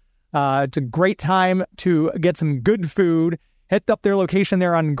about, it's a great time to get some good food. Hit up their location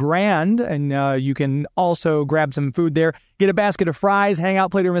there on Grand, and you can also grab some food there. Get a basket of fries, hang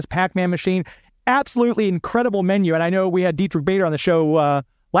out, play their Miss Pac-Man machine. Absolutely incredible menu. And I know we had Dietrich Bader on the show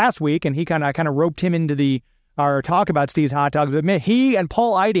last week, and he kind of roped him into our talk about Steve's hot dogs. But he and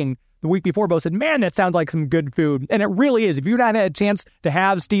Paul Eiding the week before both said, man, that sounds like some good food. And it really is. If you've not had a chance to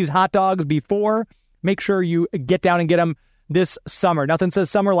have Steve's hot dogs before, make sure you get down and get them this summer. Nothing says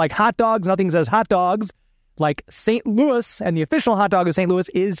summer like hot dogs. Nothing says hot dogs like St. Louis, and the official hot dog of St. Louis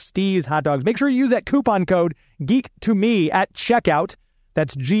is Steve's Hot Dogs. Make sure you use that coupon code GEEK2ME at checkout.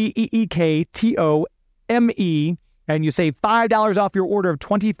 That's GEEKTOME, and you save $5 off your order of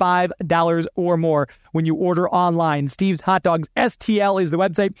 $25 or more when you order online. Steve's Hot Dogs, STL is the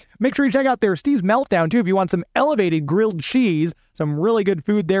website. Make sure you check out their Steve's Meltdown, too, if you want some elevated grilled cheese. Some really good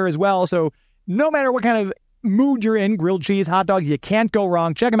food there as well. So no matter what kind of mood you're in, grilled cheese, hot dogs, you can't go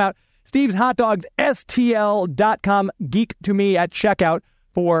wrong. Check them out. Steve's Hot Dogs, STL.com, Geek to Me at checkout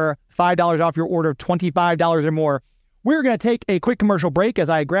for $5 off your order of $25 or more. We're going to take a quick commercial break as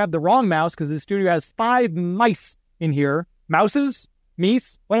I grab the wrong mouse because the studio has 5 mice in here. Mouses?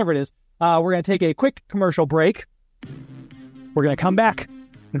 Meese? Whatever it is. We're going to take a quick commercial break. We're going to come back,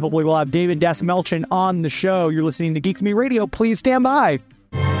 and hopefully we'll have David Dastmalchian on the show. You're listening to Geek to Me Radio. Please stand by.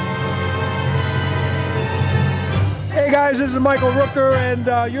 Hey guys, this is Michael Rooker,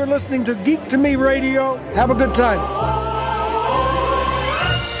 and you're listening to Geek to Me Radio. Have a good time.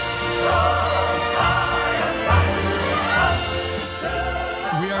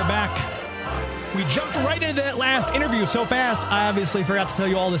 We are back. We jumped right into that last interview so fast, I obviously forgot to tell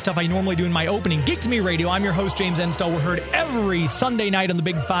you all the stuff I normally do in my opening. Geek to Me Radio, I'm your host, James Enstall. We're heard every Sunday night on the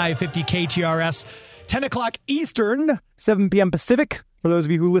Big 550 KTRS, 10 o'clock Eastern, 7 p.m. Pacific. For those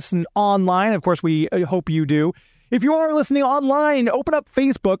of you who listen online, of course, we hope you do. If you are listening online, open up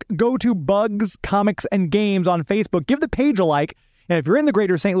Facebook, go to Bugs, Comics, and Games on Facebook. Give the page a like. And if you're in the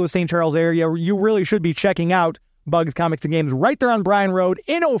greater St. Louis, St. Charles area, you really should be checking out Bugs, Comics, and Games right there on Bryan Road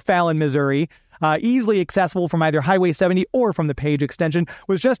in O'Fallon, Missouri. Easily accessible from either Highway 70 or from the page extension.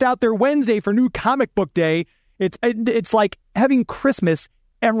 Was just out there Wednesday for New Comic Book Day. It's like having Christmas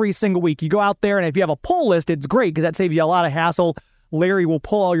every single week. You go out there, and if you have a pull list, it's great because that saves you a lot of hassle. Larry will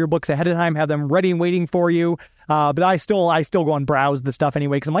pull all your books ahead of time, have them ready and waiting for you. But I still go and browse the stuff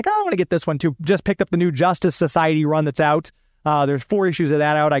anyway because I'm like, I want to get this one too. Just picked up the new Justice Society run that's out. There's 4 issues of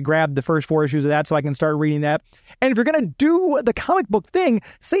that out. I grabbed the first 4 issues of that so I can start reading that. And if you're going to do the comic book thing,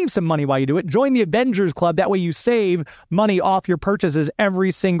 save some money while you do it. Join the Avengers Club. That way you save money off your purchases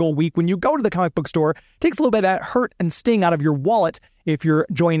every single week. When you go to the comic book store, it takes a little bit of that hurt and sting out of your wallet if you're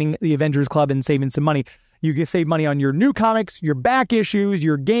joining the Avengers Club and saving some money. You can save money on your new comics, your back issues,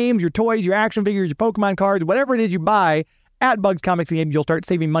 your games, your toys, your action figures, your Pokemon cards, whatever it is you buy at Bugs Comics and Games. You'll start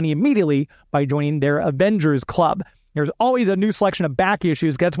saving money immediately by joining their Avengers Club. There's always a new selection of back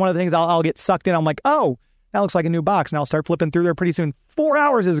issues. That's one of the things I'll get sucked in. I'm like, oh, that looks like a new box. And I'll start flipping through there pretty soon. 4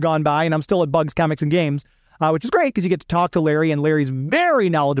 hours has gone by, and I'm still at Bugs Comics and Games, which is great because you get to talk to Larry, and Larry's very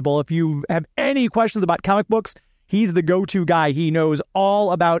knowledgeable. If you have any questions about comic books, he's the go-to guy. He knows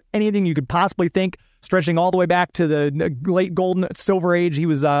all about anything you could possibly think, stretching all the way back to the late Golden Silver Age. He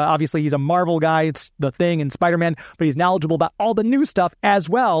was obviously he's a Marvel guy. It's The Thing and Spider-Man, but he's knowledgeable about all the new stuff as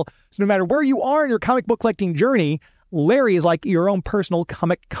well. So no matter where you are in your comic book collecting journey, Larry is like your own personal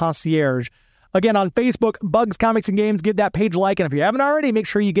comic concierge. Again, on Facebook, Bugs Comics and Games, give that page a like. And if you haven't already, make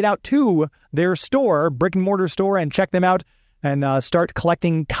sure you get out to their store, brick and mortar store, and check them out and start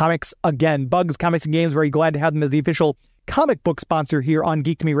collecting comics again. Bugs Comics and Games, very glad to have them as the official comic book sponsor here on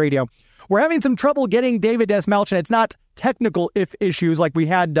Geek to Me Radio. We're having some trouble getting David Dastmalchian. It's not technical issues like we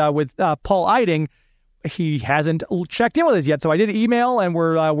had with Paul Eiding. He hasn't checked in with us yet. So I did email, and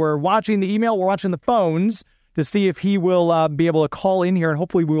we're watching the email. We're watching the phones to see if he will be able to call in here, and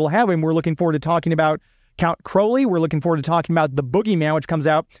hopefully we will have him. We're looking forward to talking about Count Crowley. We're looking forward to talking about The Boogeyman, which comes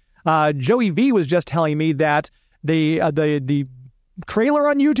out. Joey V was just telling me that the trailer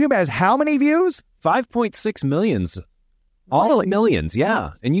on YouTube has how many views? 5.6 millions. All millions,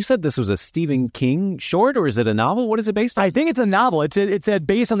 yeah. And you said this was a Stephen King short, or is it a novel? What is it based on? I think it's a novel. It's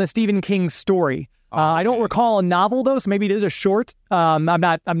based on the Stephen King story. Okay. I don't recall a novel though, so maybe it is a short. I'm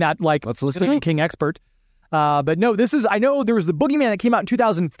not like a Stephen King expert. But no, I know there was the Boogeyman that came out in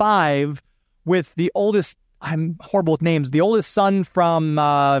 2005 with the oldest, I'm horrible with names, the oldest son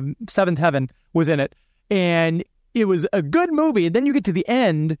from Seventh Heaven was in it. And it was a good movie. And then you get to the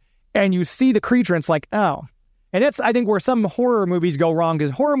end and you see the creature and it's like, oh. And that's, I think, where some horror movies go wrong,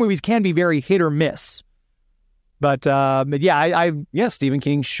 because horror movies can be very hit or miss. But yeah, Stephen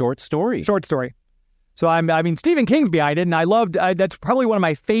King's short story. Short story. So I mean, Stephen King's behind it, and I loved. That's probably one of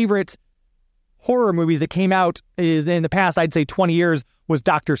my favorite horror movies that came out is in the past. I'd say 20 years was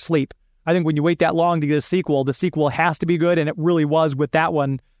Dr. Sleep. I think when you wait that long to get a sequel, the sequel has to be good, and it really was with that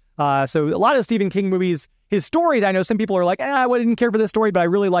one. So a lot of Stephen King movies, his stories, I know some people are like, I didn't care for this story, but I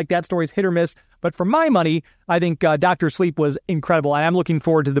really like that story's hit or miss. But for my money, I think Dr. Sleep was incredible, and I'm looking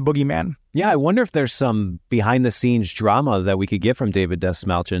forward to The Boogeyman. Yeah, I wonder if there's some behind-the-scenes drama that we could get from David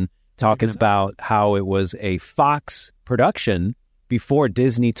Dastmalchian talking about how it was a Fox production before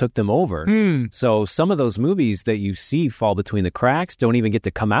Disney took them over. So some of those movies that you see fall between the cracks don't even get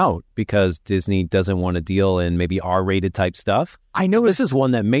to come out because Disney doesn't want to deal in maybe R-rated type stuff. I know this is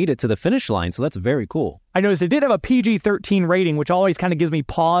one that made it to the finish line, so that's very cool. I noticed it did have a PG-13 rating, which always kind of gives me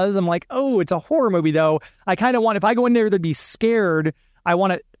pause. I'm like, oh, it's a horror movie, though. I kind of want, if I go in there to be scared, I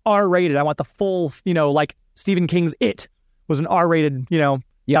want it R-rated. I want the full, like Stephen King's It was an R-rated,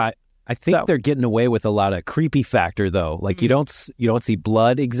 Yeah, I think they're getting away with a lot of creepy factor, though. Like you don't see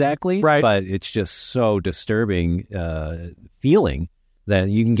blood exactly, right? But it's just so disturbing feeling that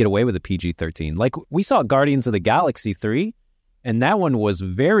you can get away with a PG-13. Like we saw Guardians of the Galaxy 3, and that one was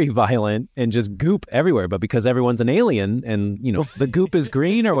very violent and just goop everywhere. But because everyone's an alien and the goop is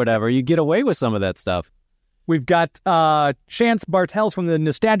green or whatever, you get away with some of that stuff. We've got Chance Bartels from the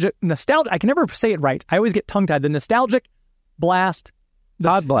nostalgic. I can never say it right. I always get tongue-tied. The Nostalgic Blast.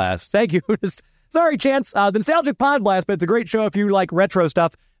 Pod Blast. Thank you. Sorry, Chance. The Nostalgic Pod Blast, but it's a great show if you like retro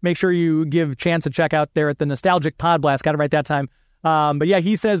stuff. Make sure you give Chance a check out there at the Nostalgic Pod Blast. Got it right that time. But yeah,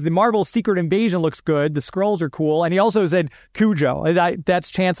 he says the Marvel Secret Invasion looks good. The Skrulls are cool. And he also said Cujo.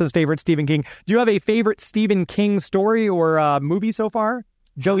 That's Chance's favorite Stephen King. Do you have a favorite Stephen King story or movie so far?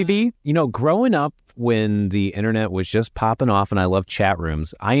 Joey B? Growing up when the internet was just popping off and I loved chat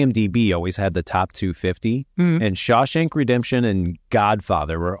rooms, IMDb always had the top 250, and Shawshank Redemption and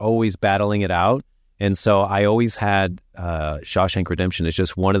Godfather were always battling it out. And so I always had Shawshank Redemption as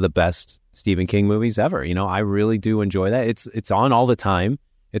just one of the best Stephen King movies ever. I really do enjoy that. It's on all the time.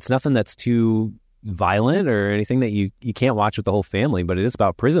 It's nothing that's too violent or anything that you can't watch with the whole family, but it is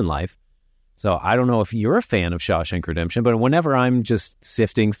about prison life. So I don't know if you're a fan of Shawshank Redemption, but whenever I'm just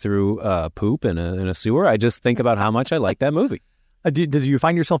sifting through poop in a sewer, I just think about how much I like that movie. Did you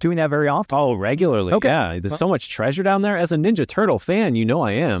find yourself doing that very often? Oh, regularly. Okay. Yeah, there's so much treasure down there. As a Ninja Turtle fan,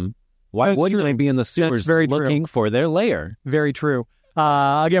 I am. Why wouldn't I be in the sewers looking for their lair? Very true.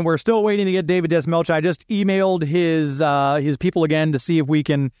 Again, we're still waiting to get David Dastmalchian. I just emailed his people again to see if we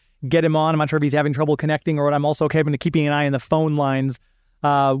can get him on. I'm not sure if he's having trouble connecting or what. I'm also keeping an eye on the phone lines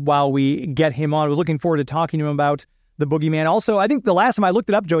while we get him on. I was looking forward to talking to him about the Boogeyman. Also, I think the last time I looked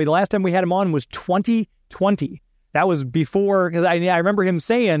it up, Joey, the last time we had him on was 2020. That was before, because I remember him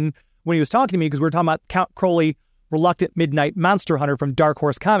saying when he was talking to me, because we were talking about Count Crowley, Reluctant Midnight Monster Hunter from Dark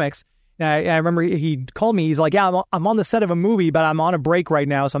Horse Comics. And I remember he called me. He's like, yeah, I'm on the set of a movie, but I'm on a break right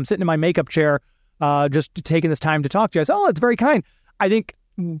now. So I'm sitting in my makeup chair just taking this time to talk to you. I said, oh, it's very kind. I think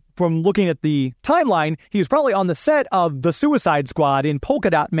from looking at the timeline, he was probably on the set of The Suicide Squad in Polka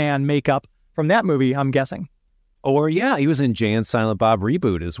Dot Man makeup from that movie, I'm guessing. Or, yeah, he was in Jay and Silent Bob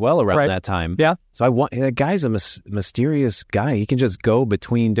reboot as well around that time. Yeah. So that guy's a mysterious guy. He can just go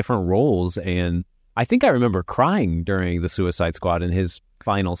between different roles. And I think I remember crying during The Suicide Squad in his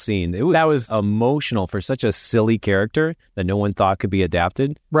final scene. That was emotional for such a silly character that no one thought could be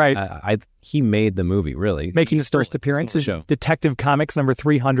adapted. Right. He made the movie, really. Making his first appearance in Detective Comics number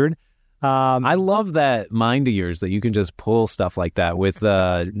 300. I love that mind of yours that you can just pull stuff like that with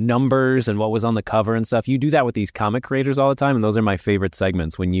numbers and what was on the cover and stuff. You do that with these comic creators all the time, and those are my favorite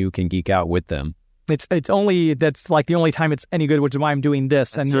segments when you can geek out with them. That's like the only time it's any good, which is why I'm doing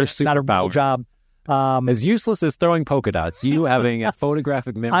this. That's your not a real job. As useless as throwing polka dots, you having a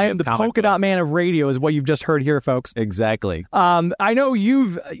photographic memory. I am the polka dot man of radio, is what you've just heard here, folks. Exactly. I know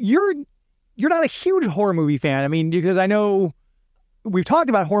you're not a huge horror movie fan. I mean, because I know we've talked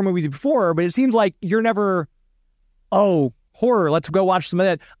about horror movies before, but it seems like you're never, horror, let's go watch some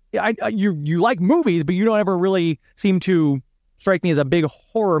of that. You like movies, but you don't ever really seem to strike me as a big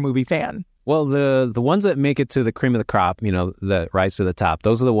horror movie fan. Well, the ones that make it to the cream of the crop, that rise to the top,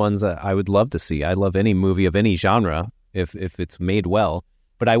 those are the ones that I would love to see. I love any movie of any genre if it's made well.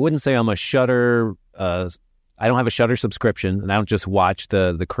 But I wouldn't say I'm a Shudder. I don't have a Shudder subscription, and I don't just watch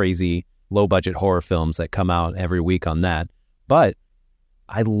the crazy low budget horror films that come out every week on that. But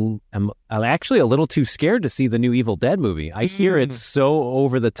I'm actually a little too scared to see the new Evil Dead movie. I hear it's so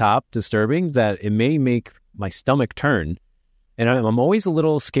over the top disturbing that it may make my stomach turn, and I'm always a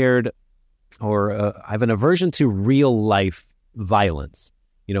little scared, or I have an aversion to real life violence.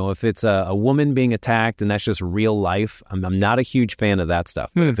 If it's a woman being attacked and that's just real life, I'm not a huge fan of that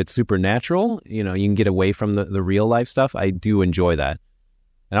stuff. But if it's supernatural, you can get away from the real life stuff. I do enjoy that.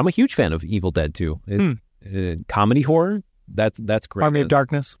 And I'm a huge fan of Evil Dead too. Comedy horror, that's great. Army of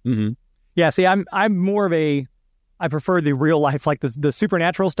Darkness. Mm-hmm. Yeah, see, I'm more of I prefer the real life, like the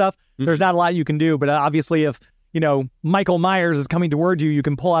supernatural stuff. Mm-hmm. There's not a lot you can do, but obviously if, Michael Myers is coming towards you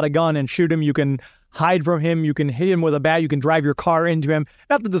can pull out a gun and shoot him. You can hide from him. You can hit him with a bat. You can drive your car into him.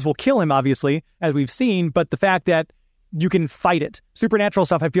 Not that this will kill him, obviously, as we've seen, but the fact that you can fight it. Supernatural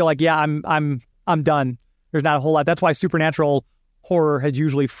stuff, I feel like, yeah, I'm done. There's not a whole lot. That's why supernatural horror has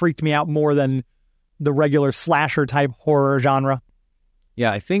usually freaked me out more than the regular slasher type horror genre.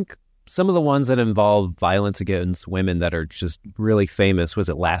 Yeah, I think some of the ones that involve violence against women that are just really famous, was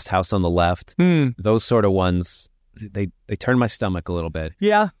it Last House on the Left? Those sort of ones, they turn my stomach a little bit.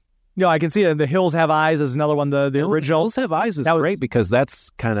 Yeah. No, I can see that. The Hills Have Eyes is another one. The original Hills Have Eyes is great because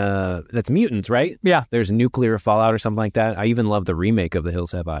that's mutants, right? Yeah. There's nuclear fallout or something like that. I even love the remake of The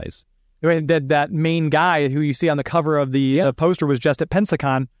Hills Have Eyes. That main guy who you see on the cover of the poster was just at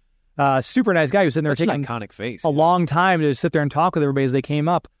Pensacon. Super nice guy who's sitting there taking an iconic face. A long time to sit there and talk with everybody as they came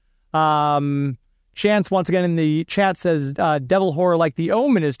up. Chance, once again in the chat, says devil horror like The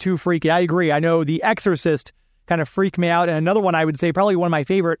Omen is too freaky. I agree. I know The Exorcist kind of freaked me out. And another one I would say probably one of my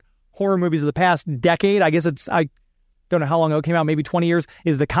favorite horror movies of the past decade, I guess I don't know how long ago it came out, maybe 20 years,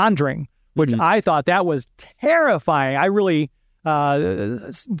 is The Conjuring, which I thought that was terrifying. I really,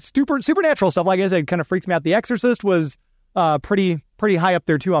 supernatural stuff, like I said, kind of freaks me out. The Exorcist was pretty high up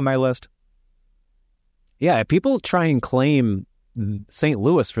there too on my list. Yeah, people try and claim St.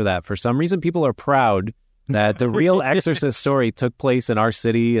 Louis for that. For some reason, people are proud that the real Exorcist story took place in our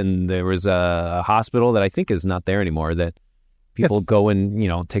city, and there was a hospital that I think is not there anymore that people go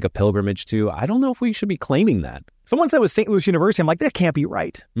and, take a pilgrimage to. I don't know if we should be claiming that. Someone said it was St. Louis University. I'm like, that can't be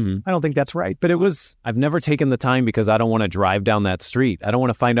right. I don't think that's right. But it was... I've never taken the time because I don't want to drive down that street. I don't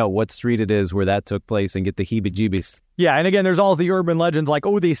want to find out what street it is where that took place and get the heebie-jeebies. Yeah, and again, there's all the urban legends like,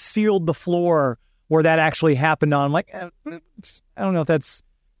 oh, they sealed the floor where that actually happened on. I'm like, I don't know if that's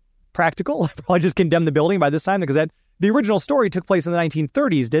practical. I'd probably just condemn the building by this time because the original story took place in the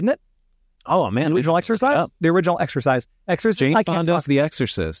 1930s, didn't it? Oh, man. The original Exorcise? Yep. The original Exorcise. Jane Fonda's The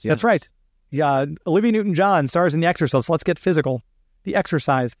Exorcist. Yes. That's right. Yeah, Olivia Newton-John stars in The Exorcist. Let's get physical. The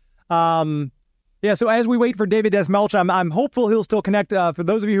Exorcise. So as we wait for David Dastmalchian, I'm hopeful he'll still connect. For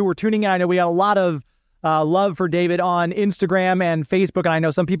those of you who were tuning in, I know we got a lot of love for David on Instagram and Facebook, and I know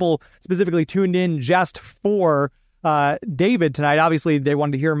some people specifically tuned in just for David tonight. Obviously, they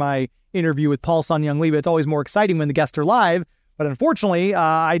wanted to hear my interview with Paul Sun-Hyung Lee, but it's always more exciting when the guests are live. But unfortunately,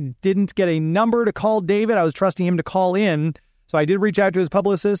 I didn't get a number to call David. I was trusting him to call in. So I did reach out to his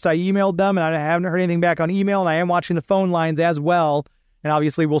publicist. I emailed them, and I haven't heard anything back on email, and I am watching the phone lines as well. And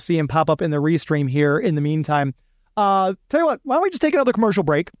obviously, we'll see him pop up in the restream here in the meantime. Tell you what, why don't we just take another commercial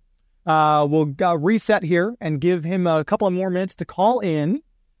break? We'll reset here and give him a couple of more minutes to call in.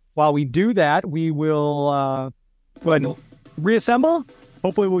 While we do that, we will go ahead and reassemble.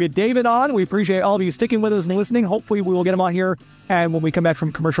 Hopefully we'll get David on. We appreciate all of you sticking with us and listening. Hopefully we will get him on here. And when we come back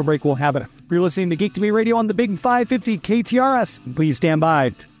from commercial break, we'll have it. You're listening to Geek to Me Radio on the Big 550 KTRS. Please stand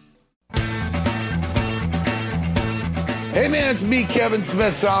by. Hey, man, it's me, Kevin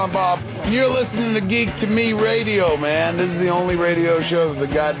Smith, Silent Bob. And you're listening to Geek to Me Radio, man. This is the only radio show that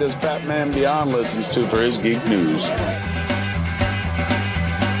the guy does Batman Beyond listens to for his geek news.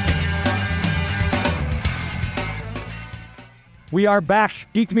 We are back,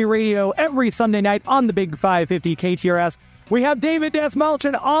 Geek to Me Radio, every Sunday night on the Big 550 KTRS. We have David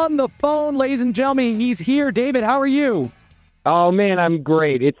Dastmalchian on the phone, ladies and gentlemen. He's here. David, how are you? Oh, man, I'm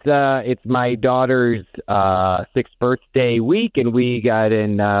great. It's my daughter's 6th birthday week, and we got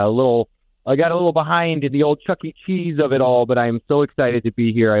I got a little behind in the old Chuck E. Cheese of it all, but I'm so excited to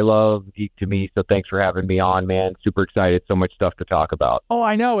be here. I love Geek to Me, so thanks for having me on, man. Super excited. So much stuff to talk about. Oh,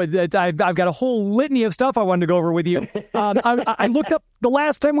 I know. I've got a whole litany of stuff I wanted to go over with you. I looked up the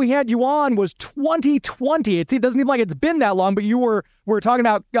last time we had you on was 2020. It doesn't seem like it's been that long, but we were talking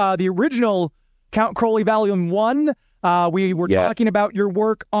about the original Count Crowley Volume 1. We were talking about your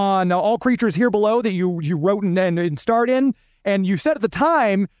work on All Creatures Here Below that you wrote and starred in. And you said at the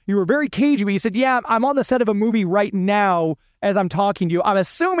time, you were very cagey, but you said, yeah, I'm on the set of a movie right now as I'm talking to you. I'm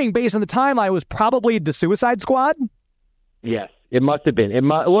assuming, based on the timeline, it was probably The Suicide Squad? Yes, it must have been.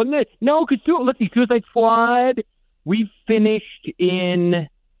 Well, no, because let's see, Suicide Squad, we finished in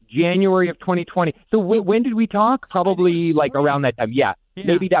January of 2020. So when did we talk? Probably like around that time. Yeah,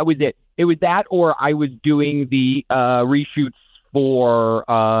 maybe that was it. It was that, or I was doing the reshoots for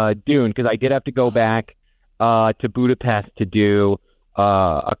Dune, because I did have to go back to Budapest to do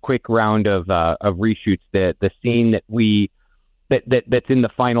a quick round of reshoots. The scene that's in the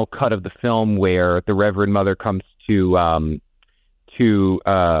final cut of the film where the Reverend Mother comes to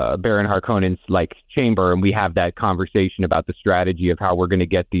Baron Harkonnen's like chamber, and we have that conversation about the strategy of how we're going to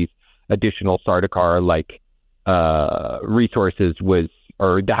get these additional Sardaukar like resources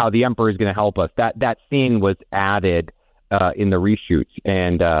how the Emperor is going to help us. That scene was added in the reshoots,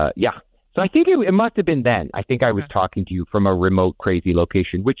 and so I think it must have been then. I think I was talking to you from a remote, crazy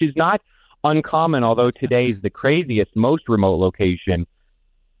location, which is not uncommon, although today's the craziest, most remote location,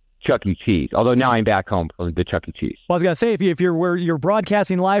 Chuck E. Cheese. Although now I'm back home from the Chuck E. Cheese. Well, I was going to say, if you're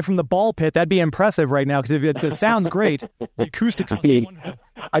broadcasting live from the ball pit, that'd be impressive right now, because it sounds great. The acoustics must be wonderful.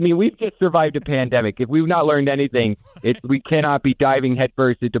 I mean, we've just survived a pandemic. If we've not learned anything, we cannot be diving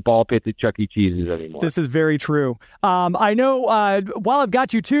headfirst into ball pits at Chuck E. Cheese's anymore. This is very true. I know, while I've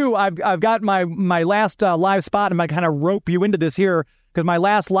got you too, I've got my last live spot. I'm going to kind of rope you into this here, because my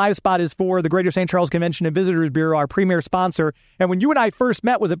last live spot is for the Greater St. Charles Convention and Visitors Bureau, our premier sponsor. And when you and I first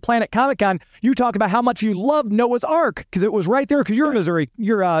met was at Planet Comic Con, you talked about how much you loved Noah's Ark, because it was right there, because you're in Missouri.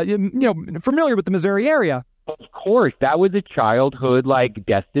 You're familiar with the Missouri area. Of course, that was a childhood like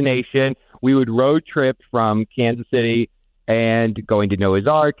destination. We would road trip from Kansas City and going to Noah's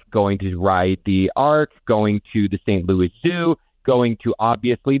Ark, going to ride the Ark, going to the St. Louis Zoo, going to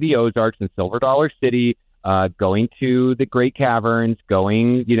obviously the Ozarks and Silver Dollar City, going to the Great Caverns,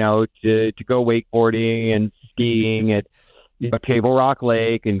 going, to go wakeboarding and skiing at Table Rock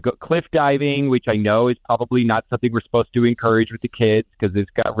Lake, and cliff diving, which I know is probably not something we're supposed to encourage with the kids because it's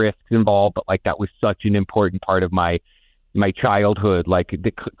got risks involved, but like that was such an important part of my childhood. Like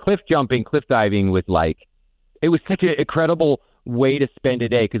the cliff jumping, cliff diving was like, it was such an incredible way to spend a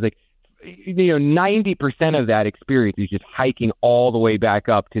day, because 90% of that experience is just hiking all the way back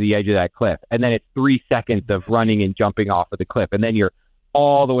up to the edge of that cliff, and then it's 3 seconds of running and jumping off of the cliff, and then you're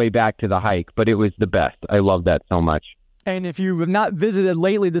all the way back to the hike. But it was the best. I love that so much. And if you have not visited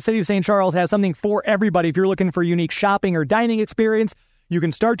lately, the city of St. Charles has something for everybody. If you're looking for a unique shopping or dining experience, you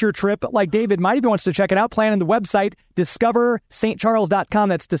can start your trip like David might if he wants to check it out. Plan on the website, discoverstcharles.com.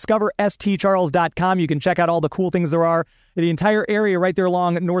 That's discoverstcharles.com. You can check out all the cool things there are. The entire area right there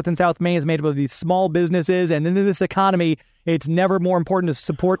along North and South Main is made up of these small businesses. And in this economy, it's never more important to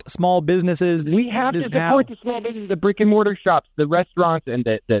support small businesses. We have to support the small businesses, the brick and mortar shops, the restaurants, and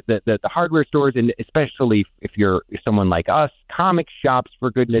the hardware stores, and especially if you're someone like us, comic shops,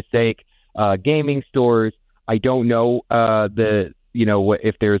 for goodness sake, gaming stores. I don't know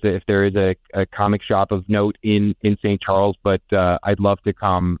if there is a comic shop of note in St. Charles, but I'd love to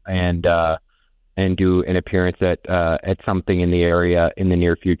come and do an appearance at something in the area in the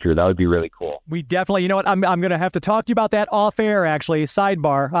near future. That would be really cool. We definitely, I'm going to have to talk to you about that off air, actually,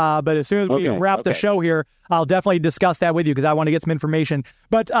 sidebar. But as soon as we wrap the show here, I'll definitely discuss that with you, because I want to get some information.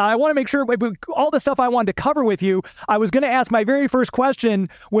 But I want to make sure, all the stuff I wanted to cover with you, I was going to ask my very first question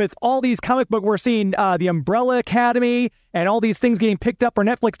with all these comic book we're seeing, the Umbrella Academy and all these things getting picked up for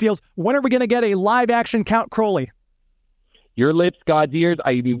Netflix deals. When are we going to get a live action Count Crowley? Your lips, God's ears.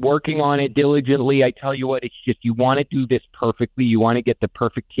 I've been working on it diligently. I tell you what, it's just, you want to do this perfectly. You want to get the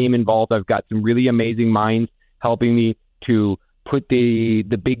perfect team involved. I've got some really amazing minds helping me to put the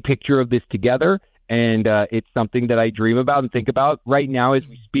big picture of this together. And it's something that I dream about and think about. Right now, as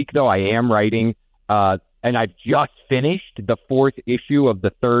we speak, though, I am writing, and I've just finished the 4th issue of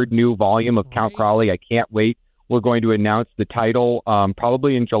the 3rd new volume of Count Crowley. I can't wait. We're going to announce the title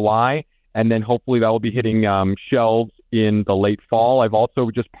probably in July, and then hopefully that will be hitting shelves in the late fall. I've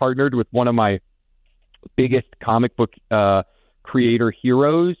also just partnered with one of my biggest comic book creator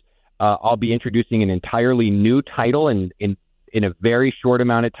heroes. I'll be introducing an entirely new title in a very short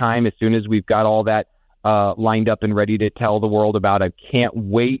amount of time, as soon as we've got all that lined up and ready to tell the world about. I can't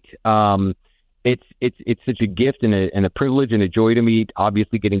wait. It's such a gift and a privilege and a joy to me,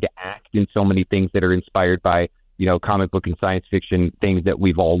 obviously getting to act in so many things that are inspired by comic book and science fiction, things that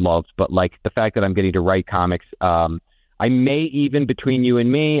we've all loved. But like the fact that I'm getting to write comics, I may even, between you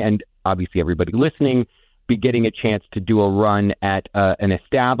and me, and obviously everybody listening, be getting a chance to do a run at an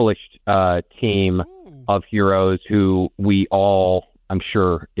established team of heroes who we all, I'm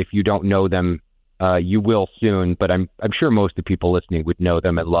sure, if you don't know them, you will soon, but I'm sure most of the people listening would know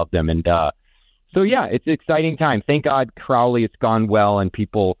them and love them. And so, yeah, it's an exciting time. Thank God, Crowley, it's gone well, and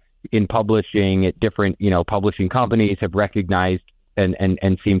people in publishing at different, publishing companies have recognized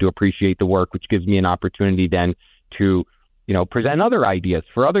and seem to appreciate the work, which gives me an opportunity then to, present other ideas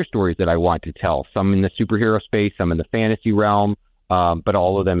for other stories that I want to tell, some in the superhero space, some in the fantasy realm, but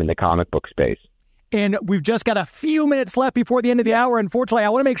all of them in the comic book space. And we've just got a few minutes left before the end of the hour. Unfortunately, I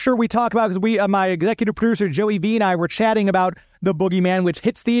want to make sure we talk about, because my executive producer, Joey V, and I were chatting about The Boogeyman, which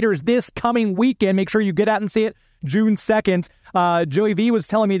hits theaters this coming weekend. Make sure you get out and see it June 2nd. Joey V was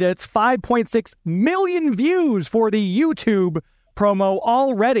telling me that it's 5.6 million views for the YouTube promo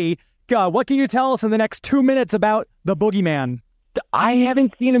already. What can you tell us in the next 2 minutes about The Boogeyman? I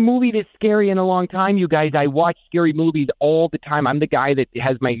haven't seen a movie this scary in a long time, you guys. I watch scary movies all the time. I'm the guy that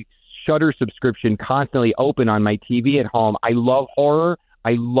has my Shudder subscription constantly open on my TV at home. I love horror.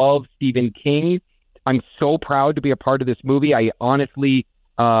 I love Stephen King. I'm so proud to be a part of this movie. I honestly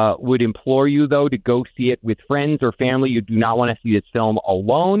would implore you, though, to go see it with friends or family. You do not want to see this film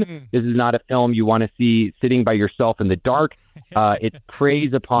alone. This is not a film you want to see sitting by yourself in the dark. It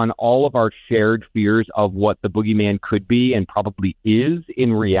preys upon all of our shared fears of what the boogeyman could be and probably is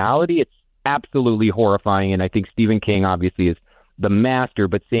in reality. It's absolutely horrifying, and I think Stephen King obviously is the master,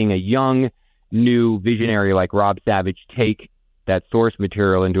 but seeing a young, new visionary like Rob Savage take that source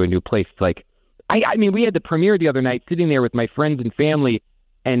material into a new place, it's like, I mean, we had the premiere the other night, sitting there with my friends and family,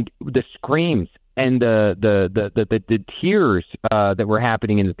 and the screams and the tears that were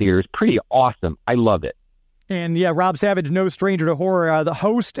happening in the theaters, pretty awesome. I love it. And yeah, Rob Savage, no stranger to horror. The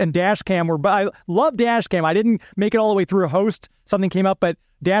Host and Dashcam were, I love Dashcam. I didn't make it all the way through a Host. Something came up, but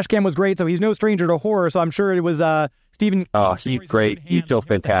Dashcam was great, so he's no stranger to horror, so I'm sure it was Stephen. Oh, he's great. He's so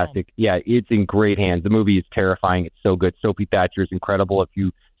fantastic. Yeah, it's in great hands. The movie is terrifying. It's so good. Sophie Thatcher is incredible. If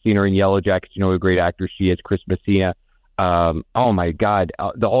you've seen her in Yellow Jackets, you know what a great actor she is. Chris Messina. Oh, my God.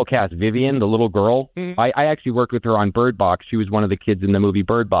 The whole cast. Vivian, the little girl. I actually worked with her on Bird Box. She was one of the kids in the movie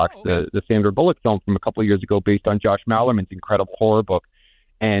Bird Box, the Sandra Bullock film from a couple of years ago based on Josh Mallerman's incredible horror book.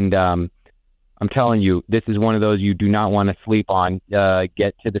 And I'm telling you, this is one of those you do not want to sleep on.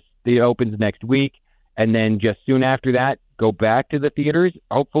 Get to it opens next week. And then just soon after that, go back to the theaters,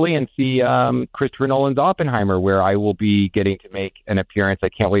 hopefully, and see Christopher Nolan's Oppenheimer, where I will be getting to make an appearance. I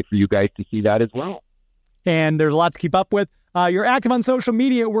can't wait for you guys to see that as well. And there's a lot to keep up with. You're active on social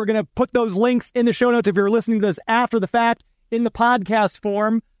media. We're going to put those links in the show notes if you're listening to this after the fact in the podcast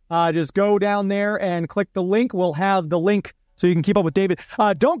form. Just go down there and click the link. We'll have the link so you can keep up with David.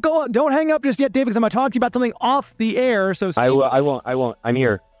 Don't hang up just yet, David, because I'm going to talk to you about something off the air. So I won't. I'm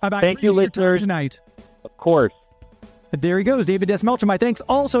here. Thank you, listeners. Tonight. Of course. There he goes, David Dastmalchian. My thanks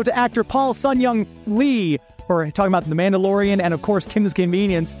also to actor Paul Sun-Hyung Lee for talking about The Mandalorian and, of course, Kim's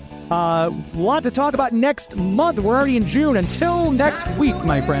Convenience. A lot to talk about next month. We're already in June. Until next week,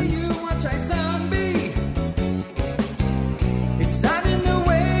 my friends. It's not in the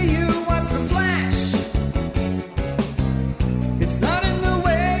way you watch The Flash. It's not in the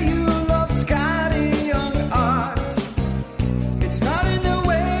way you love Scotty Young art. It's not in the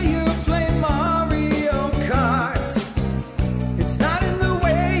way you play Mario Kart. It's not in the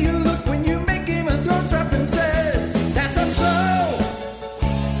way you look when you make Game of Thrones references. That's a show.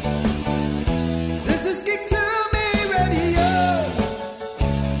 This is Geek to Me Radio.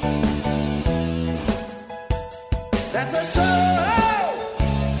 That's a show.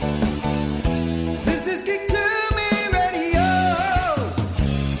 This is Geek to Me Radio.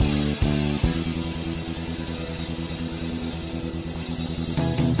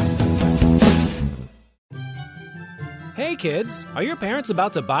 Hey kids, are your parents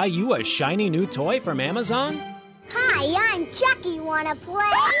about to buy you a shiny new toy from Amazon? Hi, I'm Chucky. Wanna play?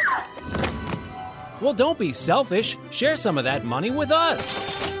 Well, don't be selfish. Share some of that money with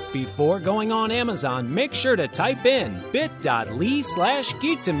us. Before going on Amazon, make sure to type in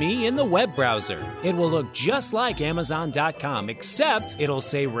bit.ly/geek2me in the web browser. It will look just like Amazon.com, except it'll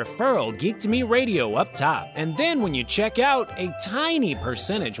say referral Geek to Me Radio up top. And then when you check out, a tiny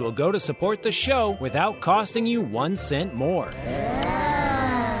percentage will go to support the show without costing you 1 cent more.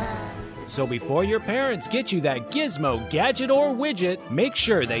 So before your parents get you that gizmo, gadget, or widget, make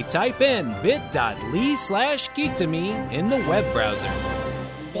sure they type in bit.ly/geek2me in the web browser.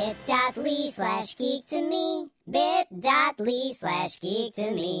 Bit.ly/geek2me.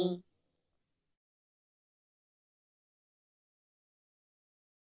 Bit.ly/geek2me.